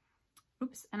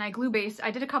 Oops. And I glue based.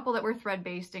 I did a couple that were thread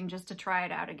basting just to try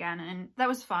it out again, and that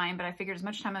was fine, but I figured as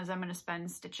much time as I'm going to spend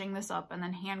stitching this up and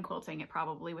then hand quilting it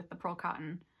probably with the pearl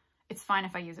cotton, it's fine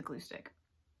if I use a glue stick.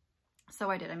 So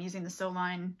I did. I'm using the Sew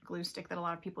Line glue stick that a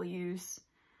lot of people use,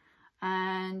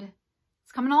 and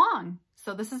it's coming along.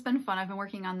 So this has been fun. I've been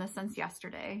working on this since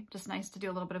yesterday. Just nice to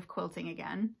do a little bit of quilting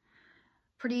again.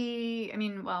 Pretty, I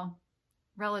mean, well,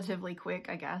 relatively quick,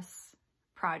 I guess,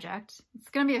 project. It's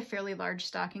going to be a fairly large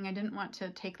stocking. I didn't want to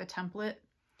take the template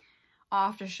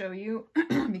off to show you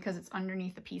because it's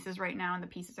underneath the pieces right now and the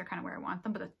pieces are kind of where I want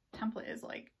them, but the template is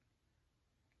like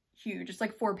huge. It's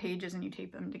like 4 pages and you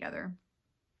tape them together.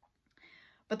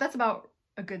 But that's about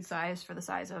a good size for the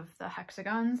size of the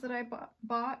hexagons that I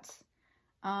bought.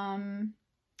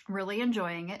 Really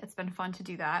enjoying it. It's been fun to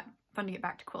do that. Fun to get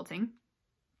back to quilting.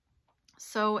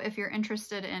 So if you're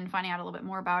interested in finding out a little bit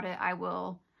more about it,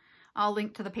 I'll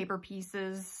link to the paper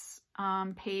pieces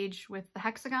page with the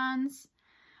hexagons.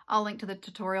 I'll link to the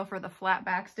tutorial for the flat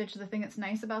back stitch. The thing that's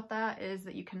nice about that is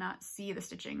that you cannot see the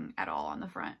stitching at all on the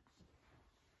front.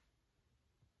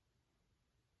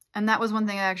 And that was one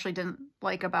thing I actually didn't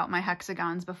like about my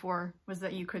hexagons before, was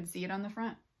that you could see it on the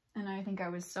front. And I think I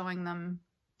was sewing them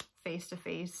face to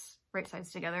face, right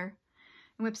sides together,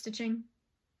 and whip stitching.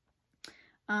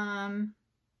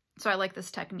 So I like this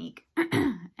technique.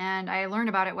 And I learned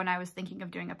about it when I was thinking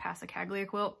of doing a passacaglia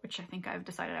quilt, which I think I've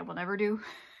decided I will never do.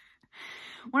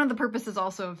 One of the purposes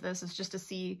also of this is just to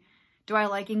see, do I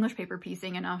like English paper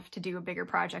piecing enough to do a bigger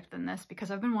project than this?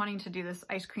 Because I've been wanting to do this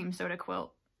ice cream soda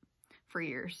quilt for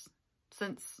years.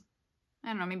 Since, I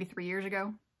don't know, maybe 3 years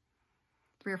ago.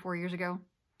 3 or 4 years ago.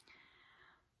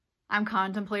 I'm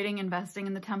contemplating investing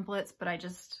in the templates, but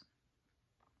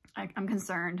I'm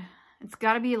concerned. It's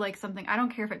got to be like something, I don't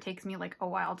care if it takes me like a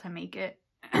while to make it.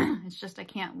 It's just I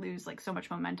can't lose like so much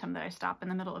momentum that I stop in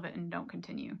the middle of it and don't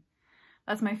continue.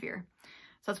 That's my fear.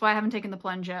 So that's why I haven't taken the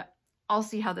plunge yet. I'll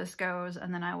see how this goes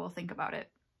and then I will think about it.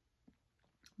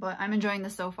 But I'm enjoying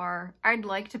this so far. I'd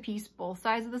like to piece both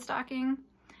sides of the stocking,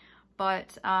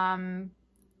 but I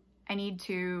need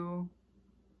to,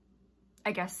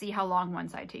 I guess, see how long one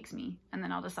side takes me, and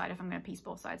then I'll decide if I'm going to piece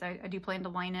both sides. I do plan to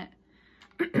line it.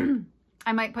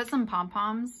 I might put some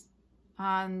pom-poms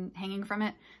hanging from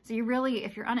it. So you really,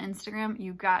 if you're on Instagram,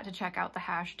 you got to check out the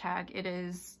hashtag. It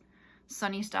is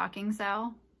Sunny Stocking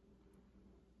Sale.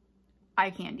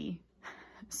 Eye candy.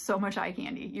 So much eye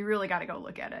candy. You really got to go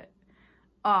look at it.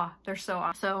 Oh, they're so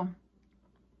awesome. So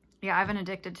yeah, I've been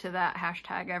addicted to that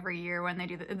hashtag every year when they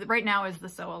do the, right now is the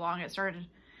sew along. It started,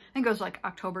 I think it goes like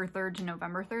October 3rd to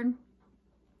November 3rd.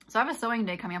 So I have a sewing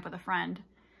day coming up with a friend,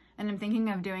 and I'm thinking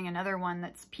of doing another one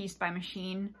that's pieced by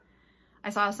machine.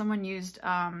 I saw someone used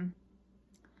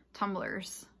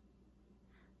tumblers.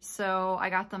 So I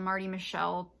got the Marty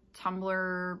Michelle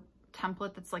tumbler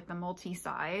template that's like the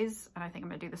multi-size, and I think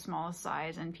I'm gonna do the smallest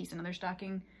size and piece another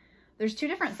stocking. There's 2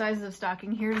 different sizes of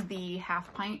stocking. Here's the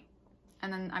half pint,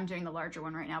 and then I'm doing the larger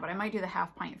one right now, but I might do the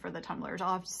half pint for the tumblers.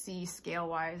 I'll have to see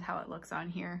scale-wise how it looks on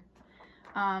here.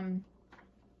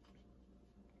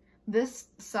 This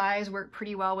size worked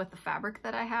pretty well with the fabric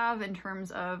that I have, in terms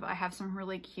of I have some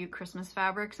really cute Christmas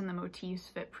fabrics and the motifs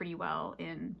fit pretty well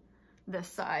in this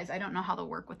size. I don't know how they'll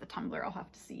work with the tumbler. I'll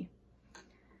have to see.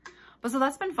 But so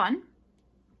that's been fun.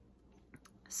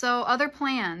 So other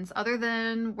plans, other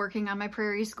than working on my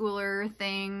prairie schooler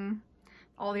thing,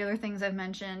 all the other things I've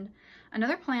mentioned,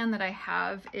 another plan that I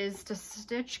have is to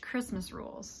stitch Christmas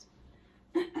rules.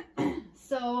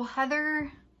 So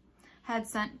Heather had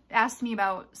asked me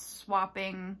about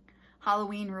swapping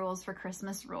Halloween rules for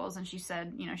Christmas rules, and she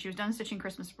said, you know, she was done stitching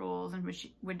Christmas rules and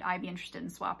would I be interested in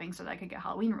swapping so that I could get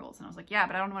Halloween rules? And I was like, yeah,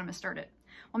 but I don't want to start it.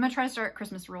 Well, I'm gonna try to start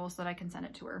Christmas rules so that I can send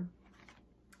it to her.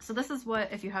 So this is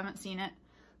what, if you haven't seen it,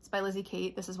 it's by Lizzie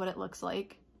Kate. This is what it looks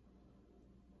like.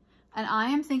 And I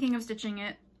am thinking of stitching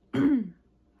it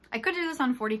I could do this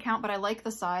on 40 count, but I like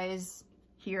the size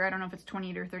here. I don't know if it's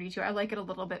 28 or 32. I like it a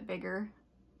little bit bigger.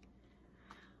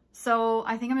 So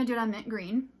I think I'm gonna do it on mint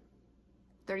green,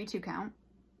 32 count.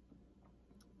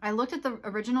 I looked at the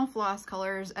original floss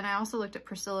colors, and I also looked at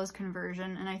Priscilla's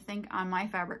conversion, and I think on my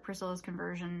fabric, Priscilla's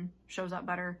conversion shows up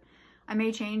better. I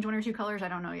may change 1 or 2 colors, I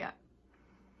don't know yet.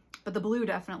 But the blue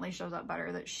definitely shows up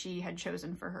better that she had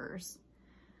chosen for hers.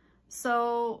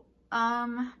 So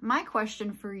my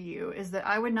question for you is that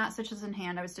I would not stitch this in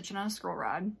hand, I would stitch it on a scroll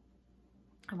rod.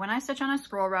 When I stitch on a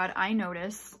scroll rod, I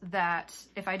notice that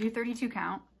if I do 32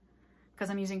 count, because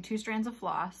I'm using 2 strands of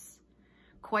floss,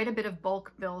 quite a bit of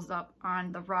bulk builds up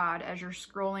on the rod as you're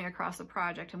scrolling across the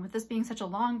project. And with this being such a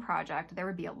long project, there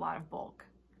would be a lot of bulk.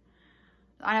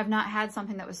 I have not had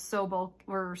something that was so bulk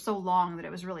or so long that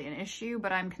it was really an issue,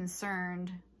 but I'm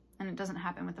concerned, and it doesn't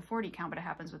happen with the 40 count, but it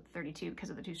happens with 32 because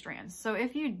of the 2 strands. So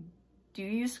if you do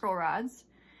use scroll rods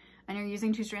and you're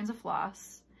using 2 strands of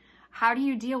floss, how do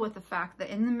you deal with the fact that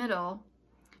in the middle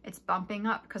it's bumping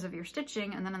up because of your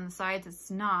stitching, and then on the sides it's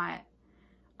not?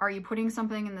 Are you putting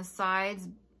something in the sides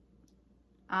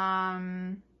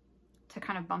to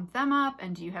kind of bump them up?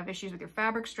 And do you have issues with your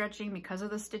fabric stretching because of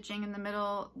the stitching in the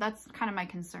middle? That's kind of my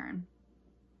concern.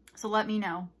 So let me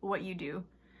know what you do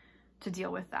to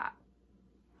deal with that.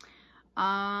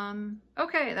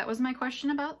 Okay, that was my question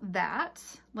about that.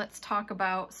 Let's talk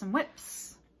about some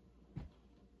whips.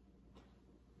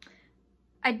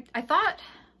 I thought,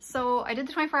 so I did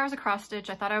the 24 hours of cross stitch.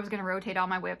 I thought I was going to rotate all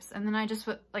my whips, and then I just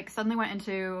like suddenly went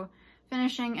into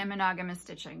finishing and monogamous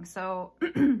stitching. So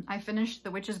I finished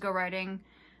the Witches Go Riding,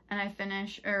 and I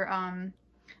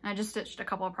just stitched a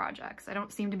couple of projects. I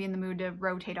don't seem to be in the mood to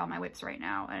rotate all my whips right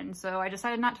now, and so I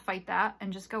decided not to fight that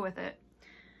and just go with it.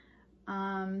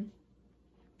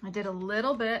 I did a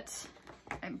little bit,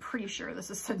 I'm pretty sure this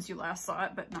is since you last saw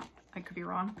it, but no, I could be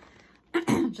wrong.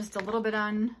 Just a little bit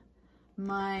on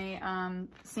my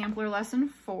sampler lesson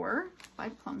 4 by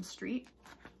Plum Street.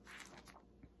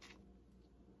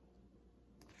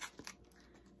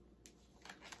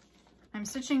 I'm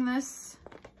stitching this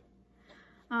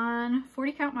on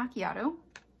 40 count macchiato.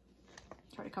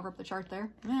 Try to cover up the chart there.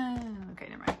 Okay,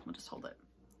 never mind, we'll just hold it.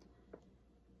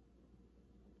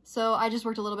 So I just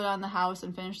worked a little bit on the house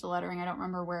and finished the lettering. I don't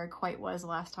remember where it quite was the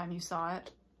last time you saw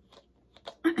it.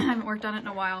 I haven't worked on it in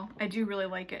a while. I do really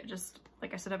like it. Just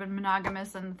like I said, I've been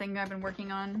monogamous, and the thing I've been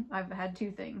working on, I've had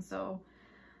 2 things. So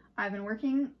I've been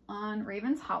working on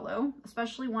Raven's Hollow,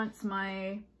 especially once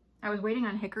I was waiting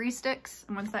on hickory sticks,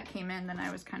 and once that came in, then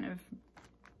I was kind of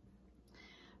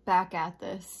back at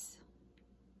this.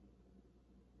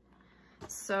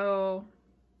 So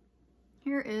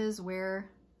here is where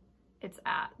it's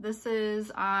at. This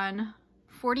is on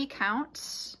 40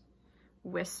 count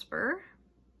Whisper.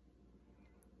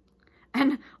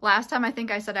 And last time I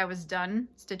think I said I was done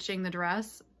stitching the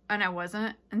dress, and I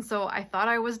wasn't. And so I thought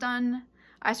I was done.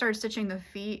 I started stitching the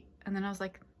feet, and then I was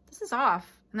like, this is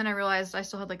off. And then I realized I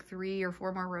still had like 3 or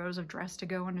 4 more rows of dress to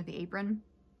go under the apron.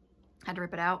 Had to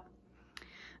rip it out.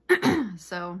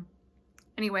 So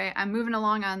anyway, I'm moving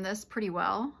along on this pretty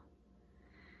well.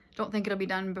 Don't think it'll be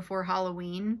done before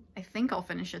Halloween. I think I'll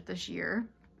finish it this year.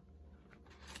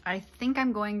 I think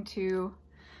I'm going to,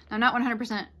 I'm not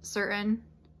 100% certain,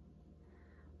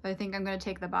 but I think I'm going to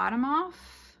take the bottom off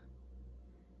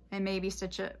and maybe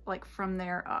stitch it like from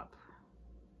there up.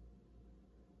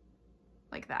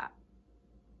 Like that.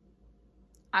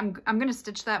 I'm going to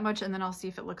stitch that much, and then I'll see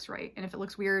if it looks right. And if it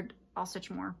looks weird, I'll stitch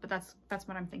more, but that's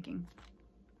what I'm thinking.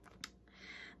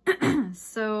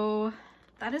 So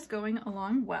that is going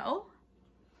along well.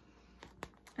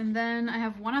 And then I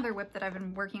have one other whip that I've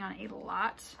been working on a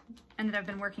lot, and that I've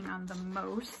been working on the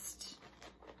most.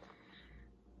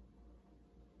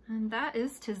 And that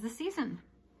is 'Tis the Season.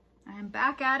 I am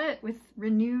back at it with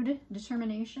renewed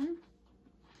determination.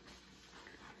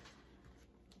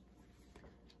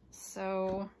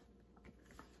 So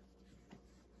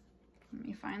let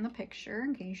me find the picture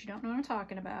in case you don't know what I'm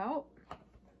talking about.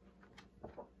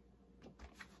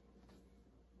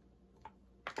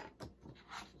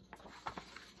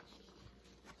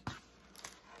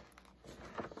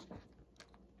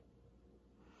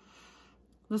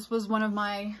 This was one of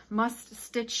my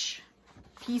must-stitch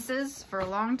pieces for a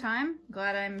long time.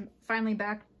 Glad I'm finally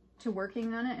back to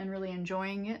working on it and really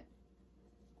enjoying it.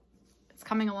 It's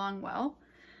coming along well.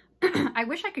 I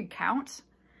wish I could count.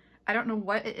 I don't know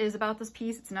what it is about this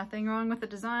piece. It's nothing wrong with the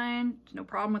design. There's no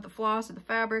problem with the floss or the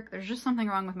fabric. There's just something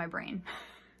wrong with my brain.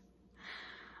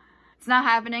 It's not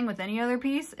happening with any other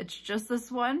piece. It's just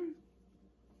this one.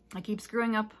 I keep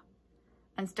screwing up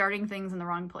and starting things in the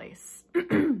wrong place.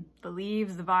 The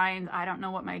leaves, the vines, I don't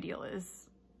know what my deal is.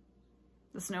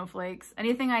 the snowflakes.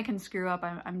 Anything I can screw up,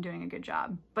 I'm doing a good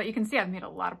job. But you can see I've made a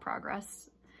lot of progress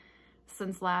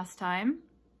since last time.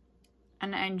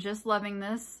 And I'm just loving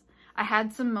this. I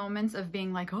had some moments of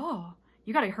being like, oh,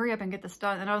 you gotta hurry up and get this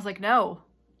done. And I was like, no,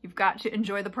 you've got to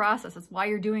enjoy the process. That's why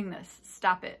you're doing this.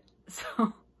 Stop it. So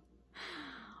I'm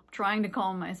trying to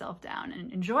calm myself down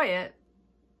and enjoy it,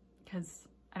 because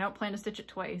I don't plan to stitch it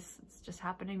twice. It's just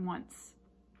happening once.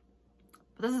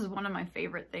 But this is one of my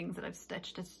favorite things that I've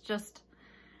stitched.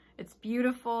 It's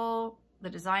beautiful. The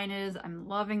design is, I'm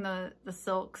loving the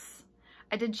silks.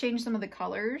 I did change some of the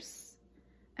colors,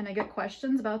 and I get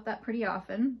questions about that pretty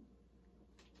often.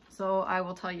 So I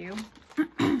will tell you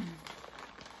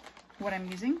what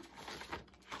I'm using.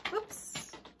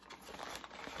 Oops.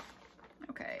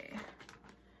 Okay.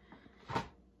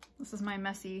 This is my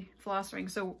messy floss ring.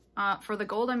 So for the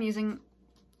gold, I'm using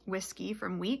Whiskey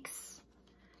from Weeks.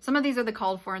 Some of these are the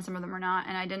called for and some of them are not,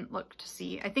 and I didn't look to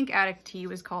see. I think Attic Tea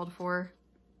was called for.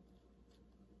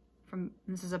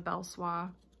 This is a Belle Soie.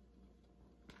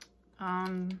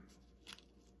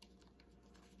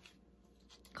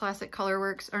 Classic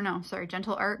Colorworks, or no, sorry,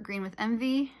 Gentle Art, Green with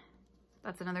Envy.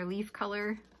 That's another leaf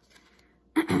color.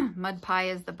 Mud Pie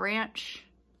is the branch.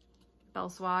 Belle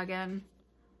Soie again.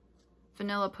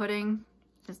 Vanilla Pudding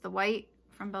is the white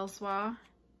from Belle Soie.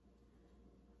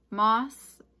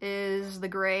 Moss is the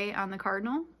gray on the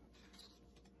cardinal.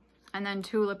 And then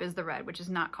Tulip is the red, which is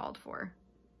not called for.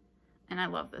 And I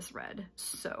love this red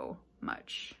so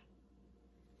much.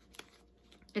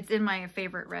 It's in my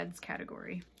favorite reds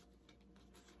category.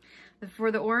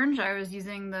 For the orange, I was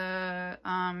using the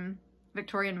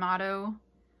Victorian Motto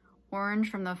orange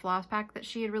from the floss pack that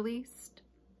she had released.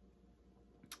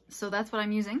 So that's what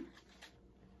I'm using.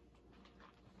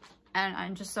 And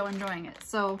I'm just so enjoying it.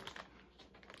 So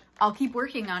I'll keep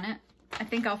working on it. I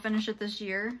think I'll finish it this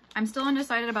year. I'm still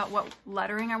undecided about what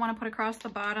lettering I want to put across the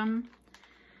bottom.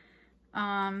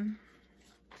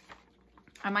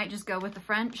 I might just go with the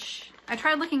French. I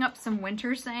tried looking up some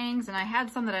winter sayings, and I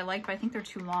had some that I liked, but I think they're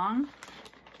too long.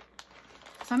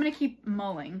 So I'm going to keep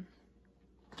mulling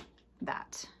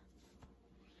that.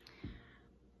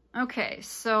 Okay,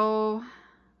 so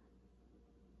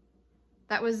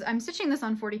I'm stitching this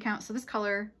on 40 count. So this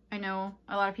color, I know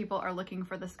a lot of people are looking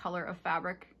for this color of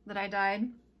fabric that I dyed.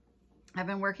 I've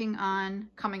been working on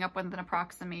coming up with an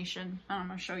approximation. I'm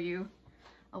going to show you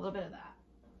a little bit of that.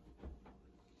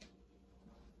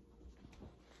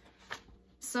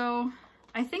 So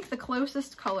I think the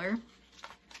closest color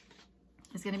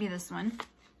is going to be this one.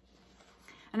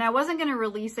 And I wasn't going to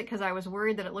release it because I was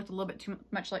worried that it looked a little bit too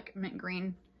much like mint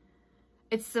green.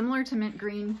 It's similar to mint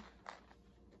green,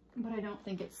 but I don't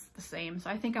think it's the same. So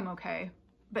I think I'm okay.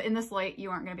 But in this light,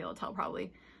 you aren't going to be able to tell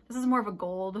probably. This is more of a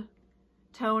gold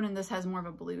tone and this has more of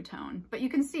a blue tone. But you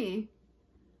can see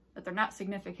that they're not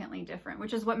significantly different,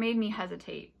 which is what made me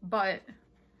hesitate. But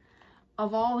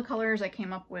of all the colors I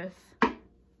came up with,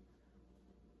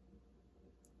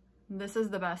 this is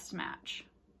the best match.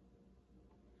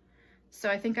 So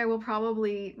I think I will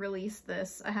probably release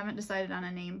this. I haven't decided on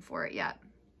a name for it yet.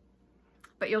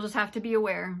 But you'll just have to be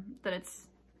aware that it's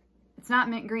not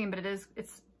mint green, but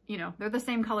it's, you know, they're the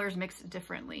same colors mixed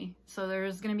differently. So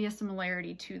there's going to be a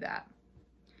similarity to that.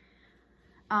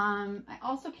 I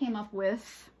also came up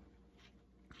with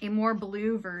a more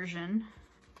blue version.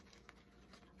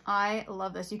 I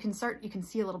love this. You can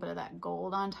see a little bit of that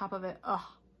gold on top of it. Oh,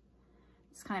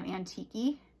 it's kind of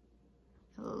antique-y.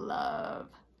 I love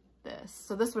this.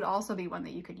 So this would also be one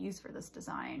that you could use for this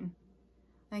design.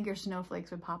 I think your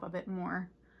snowflakes would pop a bit more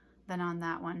than on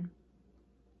that one.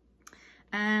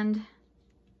 And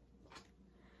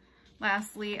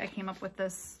lastly, I came up with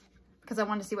this because I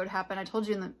wanted to see what would happen. I told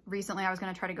you recently I was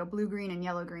going to try to go blue-green and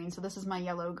yellow-green. So this is my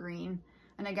yellow-green.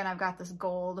 And again, I've got this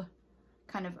gold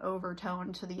kind of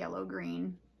overtone to the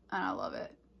yellow-green, and I love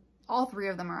it. All three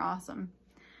of them are awesome.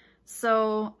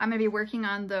 So I'm going to be working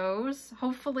on those.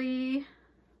 Hopefully,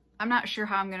 I'm not sure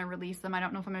how I'm going to release them. I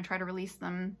don't know if I'm going to try to release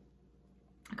them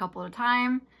a couple at a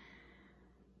time.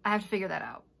 I have to figure that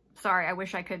out. Sorry, I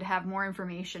wish I could have more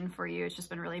information for you. It's just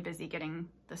been really busy getting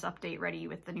this update ready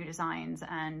with the new designs,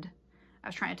 and I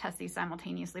was trying to test these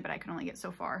simultaneously, but I could only get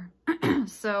so far.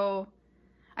 So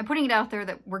I'm putting it out there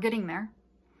that we're getting there.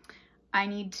 I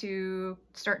need to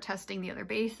start testing the other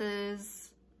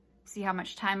bases, see how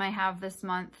much time I have this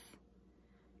month.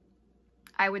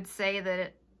 I would say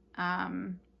that,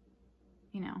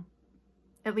 you know,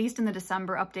 at least in the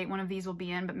December update, one of these will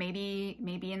be in, but maybe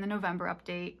in the November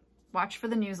update. Watch for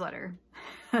the newsletter.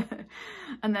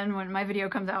 And then when my video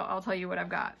comes out, I'll tell you what I've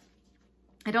got.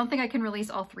 I don't think I can release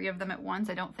all three of them at once.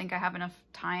 I don't think I have enough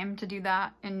time to do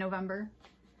that in November.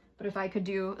 But if I could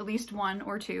do at least 1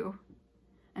 or 2,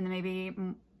 and then maybe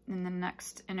in the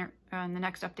next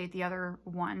update, the other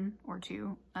 1 or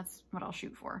 2, that's what I'll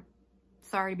shoot for.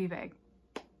 Sorry to be vague.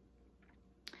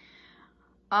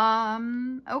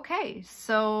 Okay,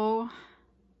 so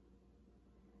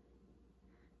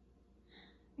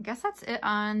I guess that's it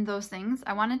on those things.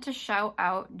 I wanted to shout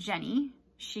out Jenny.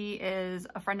 She is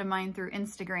a friend of mine through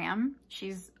Instagram.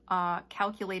 She's a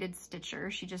calculated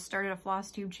stitcher. She just started a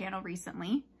Flosstube channel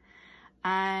recently,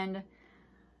 and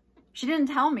she didn't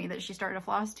tell me that she started a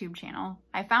Flosstube channel.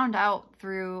 I found out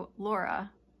through Laura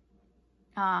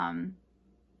that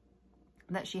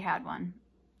she had one.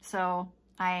 So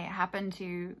I happened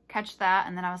to catch that,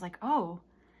 and then I was like, oh,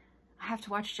 I have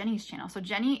to watch Jenny's channel. So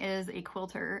Jenny is a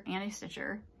quilter and a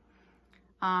stitcher.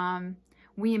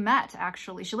 We met,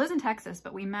 actually. She lives in Texas,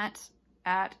 but we met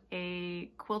at a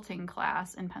quilting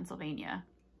class in Pennsylvania.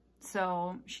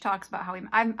 So she talks about how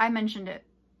I mentioned it,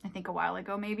 I think a while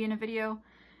ago, maybe in a video.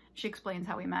 She explains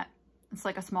how we met. It's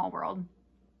like a small world.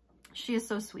 She is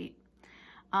so sweet.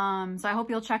 So I hope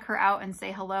you'll check her out and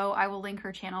say hello. I will link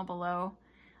her channel below.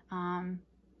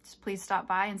 Just please stop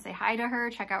by and say hi to her.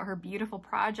 Check out her beautiful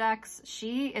projects.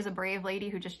 She is a brave lady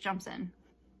who just jumps in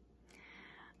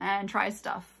and tries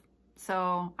stuff.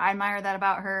 So I admire that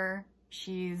about her.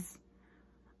 She's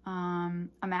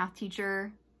a math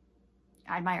teacher.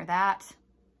 I admire that.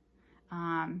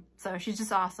 So she's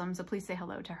just awesome. So please say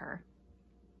hello to her.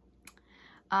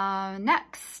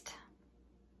 Next,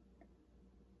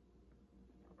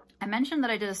 I mentioned that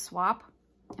I did a swap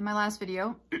in my last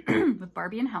video with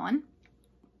Barbie and Helen.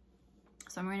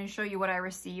 So I'm going to show you what I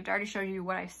received. I already showed you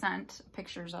what I sent,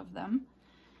 pictures of them.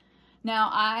 Now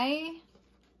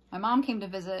my mom came to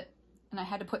visit and I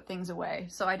had to put things away.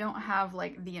 So I don't have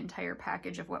like the entire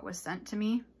package of what was sent to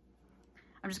me.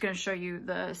 I'm just going to show you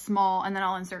the small, and then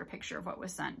I'll insert a picture of what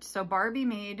was sent. So Barbie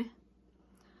made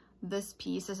this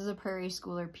piece. This is a Prairie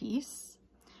Schooler piece.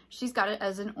 She's got it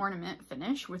as an ornament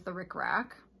finish with the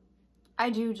rickrack. I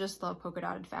do just love polka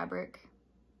dotted fabric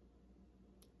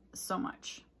so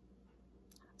much.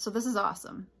 So this is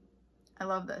awesome. I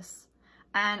love this.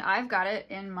 And I've got it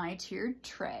in my tiered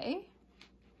tray.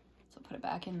 So put it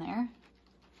back in there.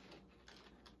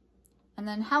 And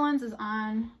then Helen's is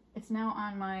on, it's now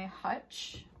on my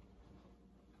Hutch.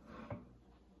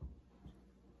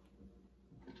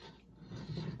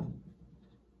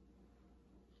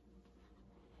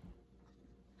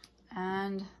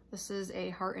 And this is a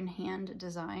heart and hand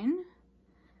design.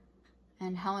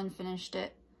 And Helen finished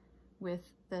it with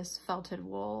this felted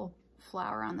wool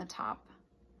flower on the top.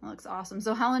 It looks awesome.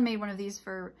 So Helen made one of these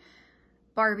for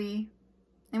Barbie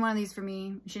and one of these for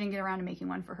me. She didn't get around to making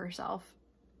one for herself.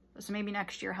 So maybe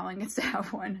next year Helen gets to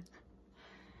have one.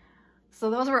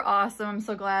 So those were awesome. I'm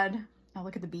so glad. Oh,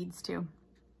 look at the beads too.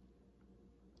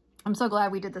 I'm so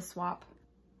glad we did the swap.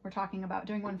 We're talking about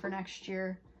doing one for next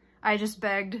year. I just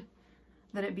begged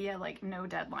that it be a like no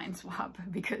deadline swap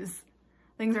because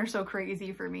things are so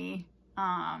crazy for me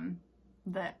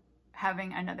that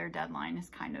having another deadline is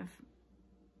kind of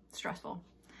stressful.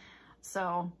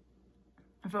 So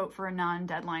vote for a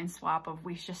non-deadline swap of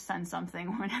we just send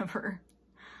something whenever.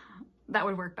 That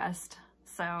would work best.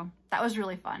 So that was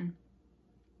really fun.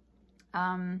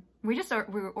 We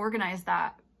organized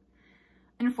that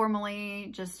informally,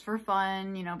 just for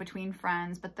fun, you know, between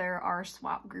friends, but there are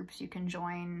swap groups you can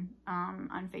join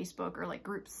on Facebook, or like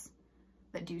groups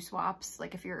that do swaps.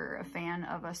 Like if you're a fan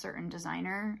of a certain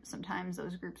designer, sometimes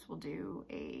those groups will do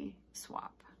a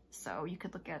swap. So you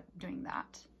could look at doing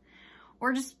that,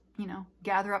 or just, you know,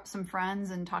 gather up some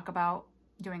friends and talk about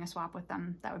doing a swap with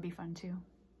them. That would be fun too.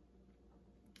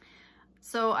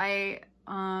 So I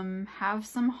have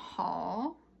some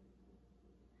haul.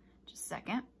 Just a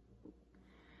second.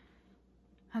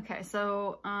 Okay,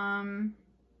 so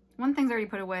one thing's already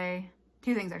put away.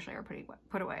 Two things actually are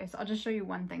put away. So I'll just show you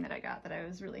one thing that I got that I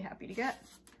was really happy to get.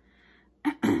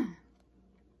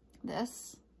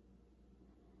 This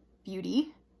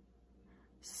beauty.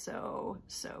 So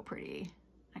pretty.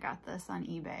 I got this on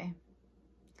eBay.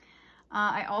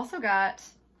 I also got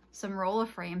some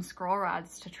roll-a-frame scroll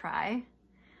rods to try.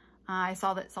 I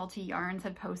saw that Salty Yarns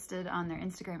had posted on their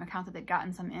Instagram account that they'd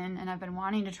gotten some in, and I've been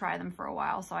wanting to try them for a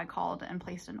while, so I called and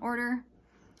placed an order,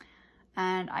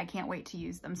 and I can't wait to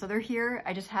use them. So they're here.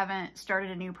 I just haven't started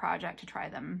a new project to try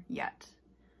them yet,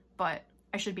 but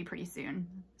I should be pretty soon.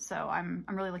 So I'm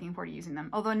really looking forward to using them.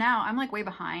 Although now I'm like way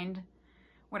behind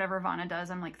whatever Vanna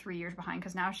does. I'm like 3 years behind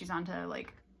because now she's onto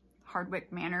like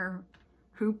Hardwick Manor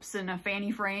hoops and a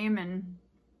fanny frame, and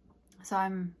so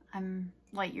I'm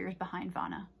light years behind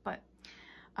Vanna, but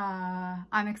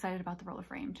I'm excited about the roller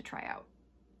frame to try out.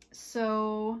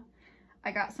 So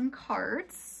I got some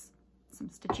cards, some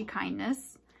stitchy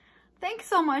kindness. Thanks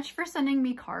so much for sending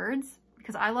me cards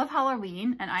because I love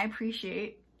Halloween and I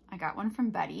appreciate. I got one from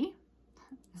Betty.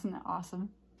 Isn't that awesome?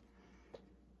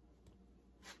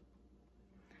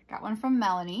 Got one from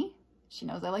Melanie. She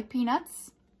knows I like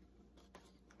peanuts.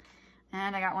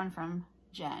 And I got one from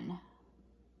Jen.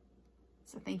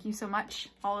 So thank you so much,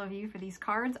 all of you, for these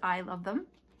cards. I love them.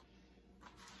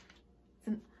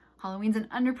 Halloween's an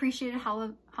underappreciated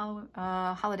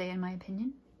holiday, in my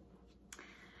opinion.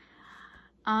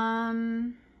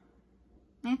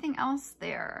 Anything else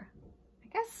there? I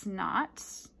guess not.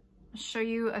 I'll show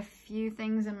you a few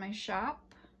things in my shop.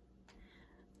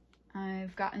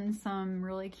 I've gotten some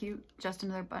really cute Just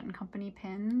Another Button Company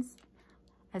pins.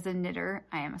 As a knitter,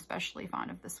 I am especially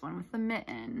fond of this one with the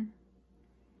mitten.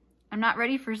 I'm not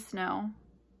ready for snow,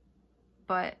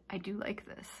 but I do like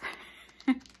this.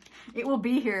 It will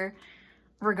be here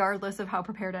regardless of how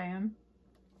prepared I am.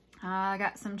 I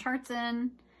got some charts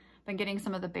in. Been getting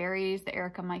some of the berries, the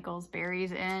Erica Michaels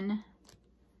berries in.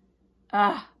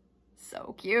 Ah,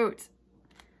 so cute.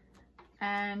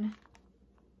 And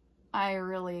I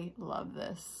really love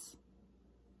this.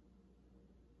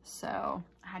 So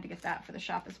I had to get that for the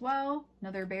shop as well.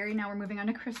 Another berry. Now we're moving on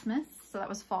to Christmas. So that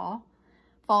was fall.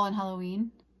 Fall and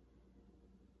Halloween.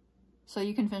 So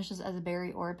you can finish this as a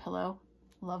berry or a pillow.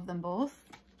 Love them both.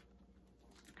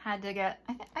 Had to get,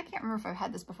 I can't remember if I've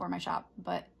had this before in my shop,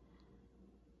 but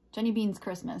Jenni Bean's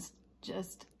Christmas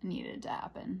just needed to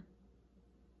happen.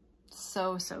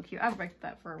 So, so cute. I've liked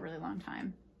that for a really long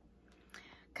time.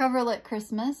 Coverlet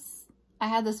Christmas. I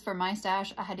had this for my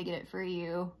stash. I had to get it for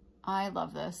you. I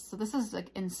love this. So this is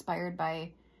like inspired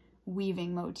by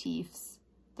weaving motifs.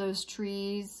 Those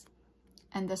trees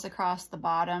and this across the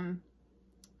bottom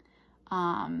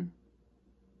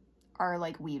are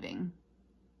like weaving.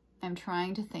 I'm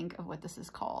trying to think of what this is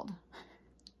called.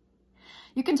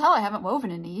 You can tell I haven't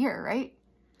woven in a year, right?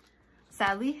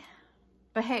 Sadly.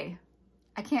 But hey,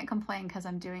 I can't complain because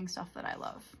I'm doing stuff that I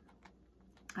love.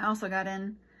 I also got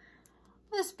in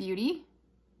this beauty.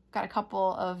 Got a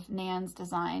couple of Nan's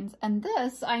designs. And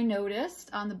this, I noticed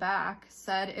on the back,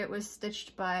 said it was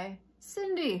stitched by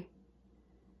Cindy.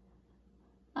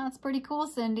 That's pretty cool,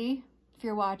 Cindy, if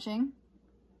you're watching.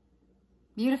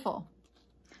 Beautiful.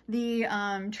 The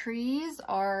trees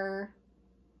are,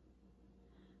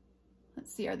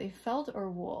 let's see, are they felt or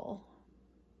wool?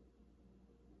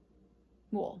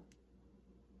 Wool.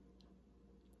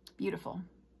 Beautiful.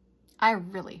 I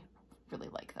really, really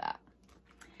like that.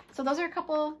 So those are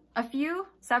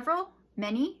several,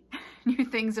 many new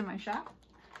things in my shop.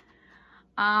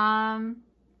 I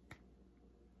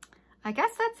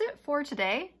guess that's it for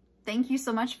today. Thank you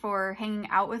so much for hanging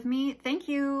out with me. Thank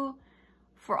you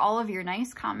for all of your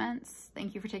nice comments.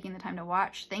 Thank you for taking the time to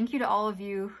watch. Thank you to all of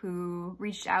you who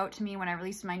reached out to me when I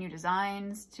released my new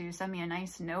designs to send me a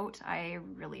nice note. I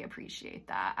really appreciate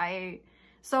that. I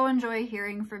so enjoy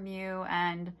hearing from you,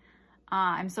 and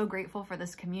I'm so grateful for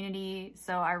this community.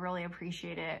 So I really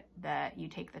appreciate it that you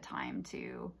take the time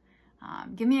to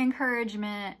give me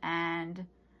encouragement and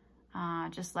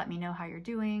just let me know how you're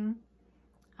doing.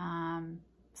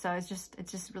 So it's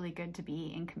just really good to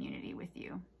be in community with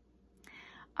you.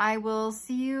 I will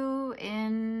see you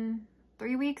in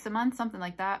 3 weeks, a month, something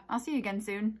like that. I'll see you again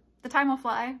soon. The time will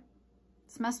fly.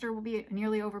 Semester will be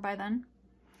nearly over by then.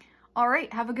 All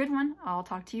right, have a good one. I'll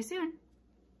talk to you soon.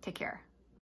 Take care.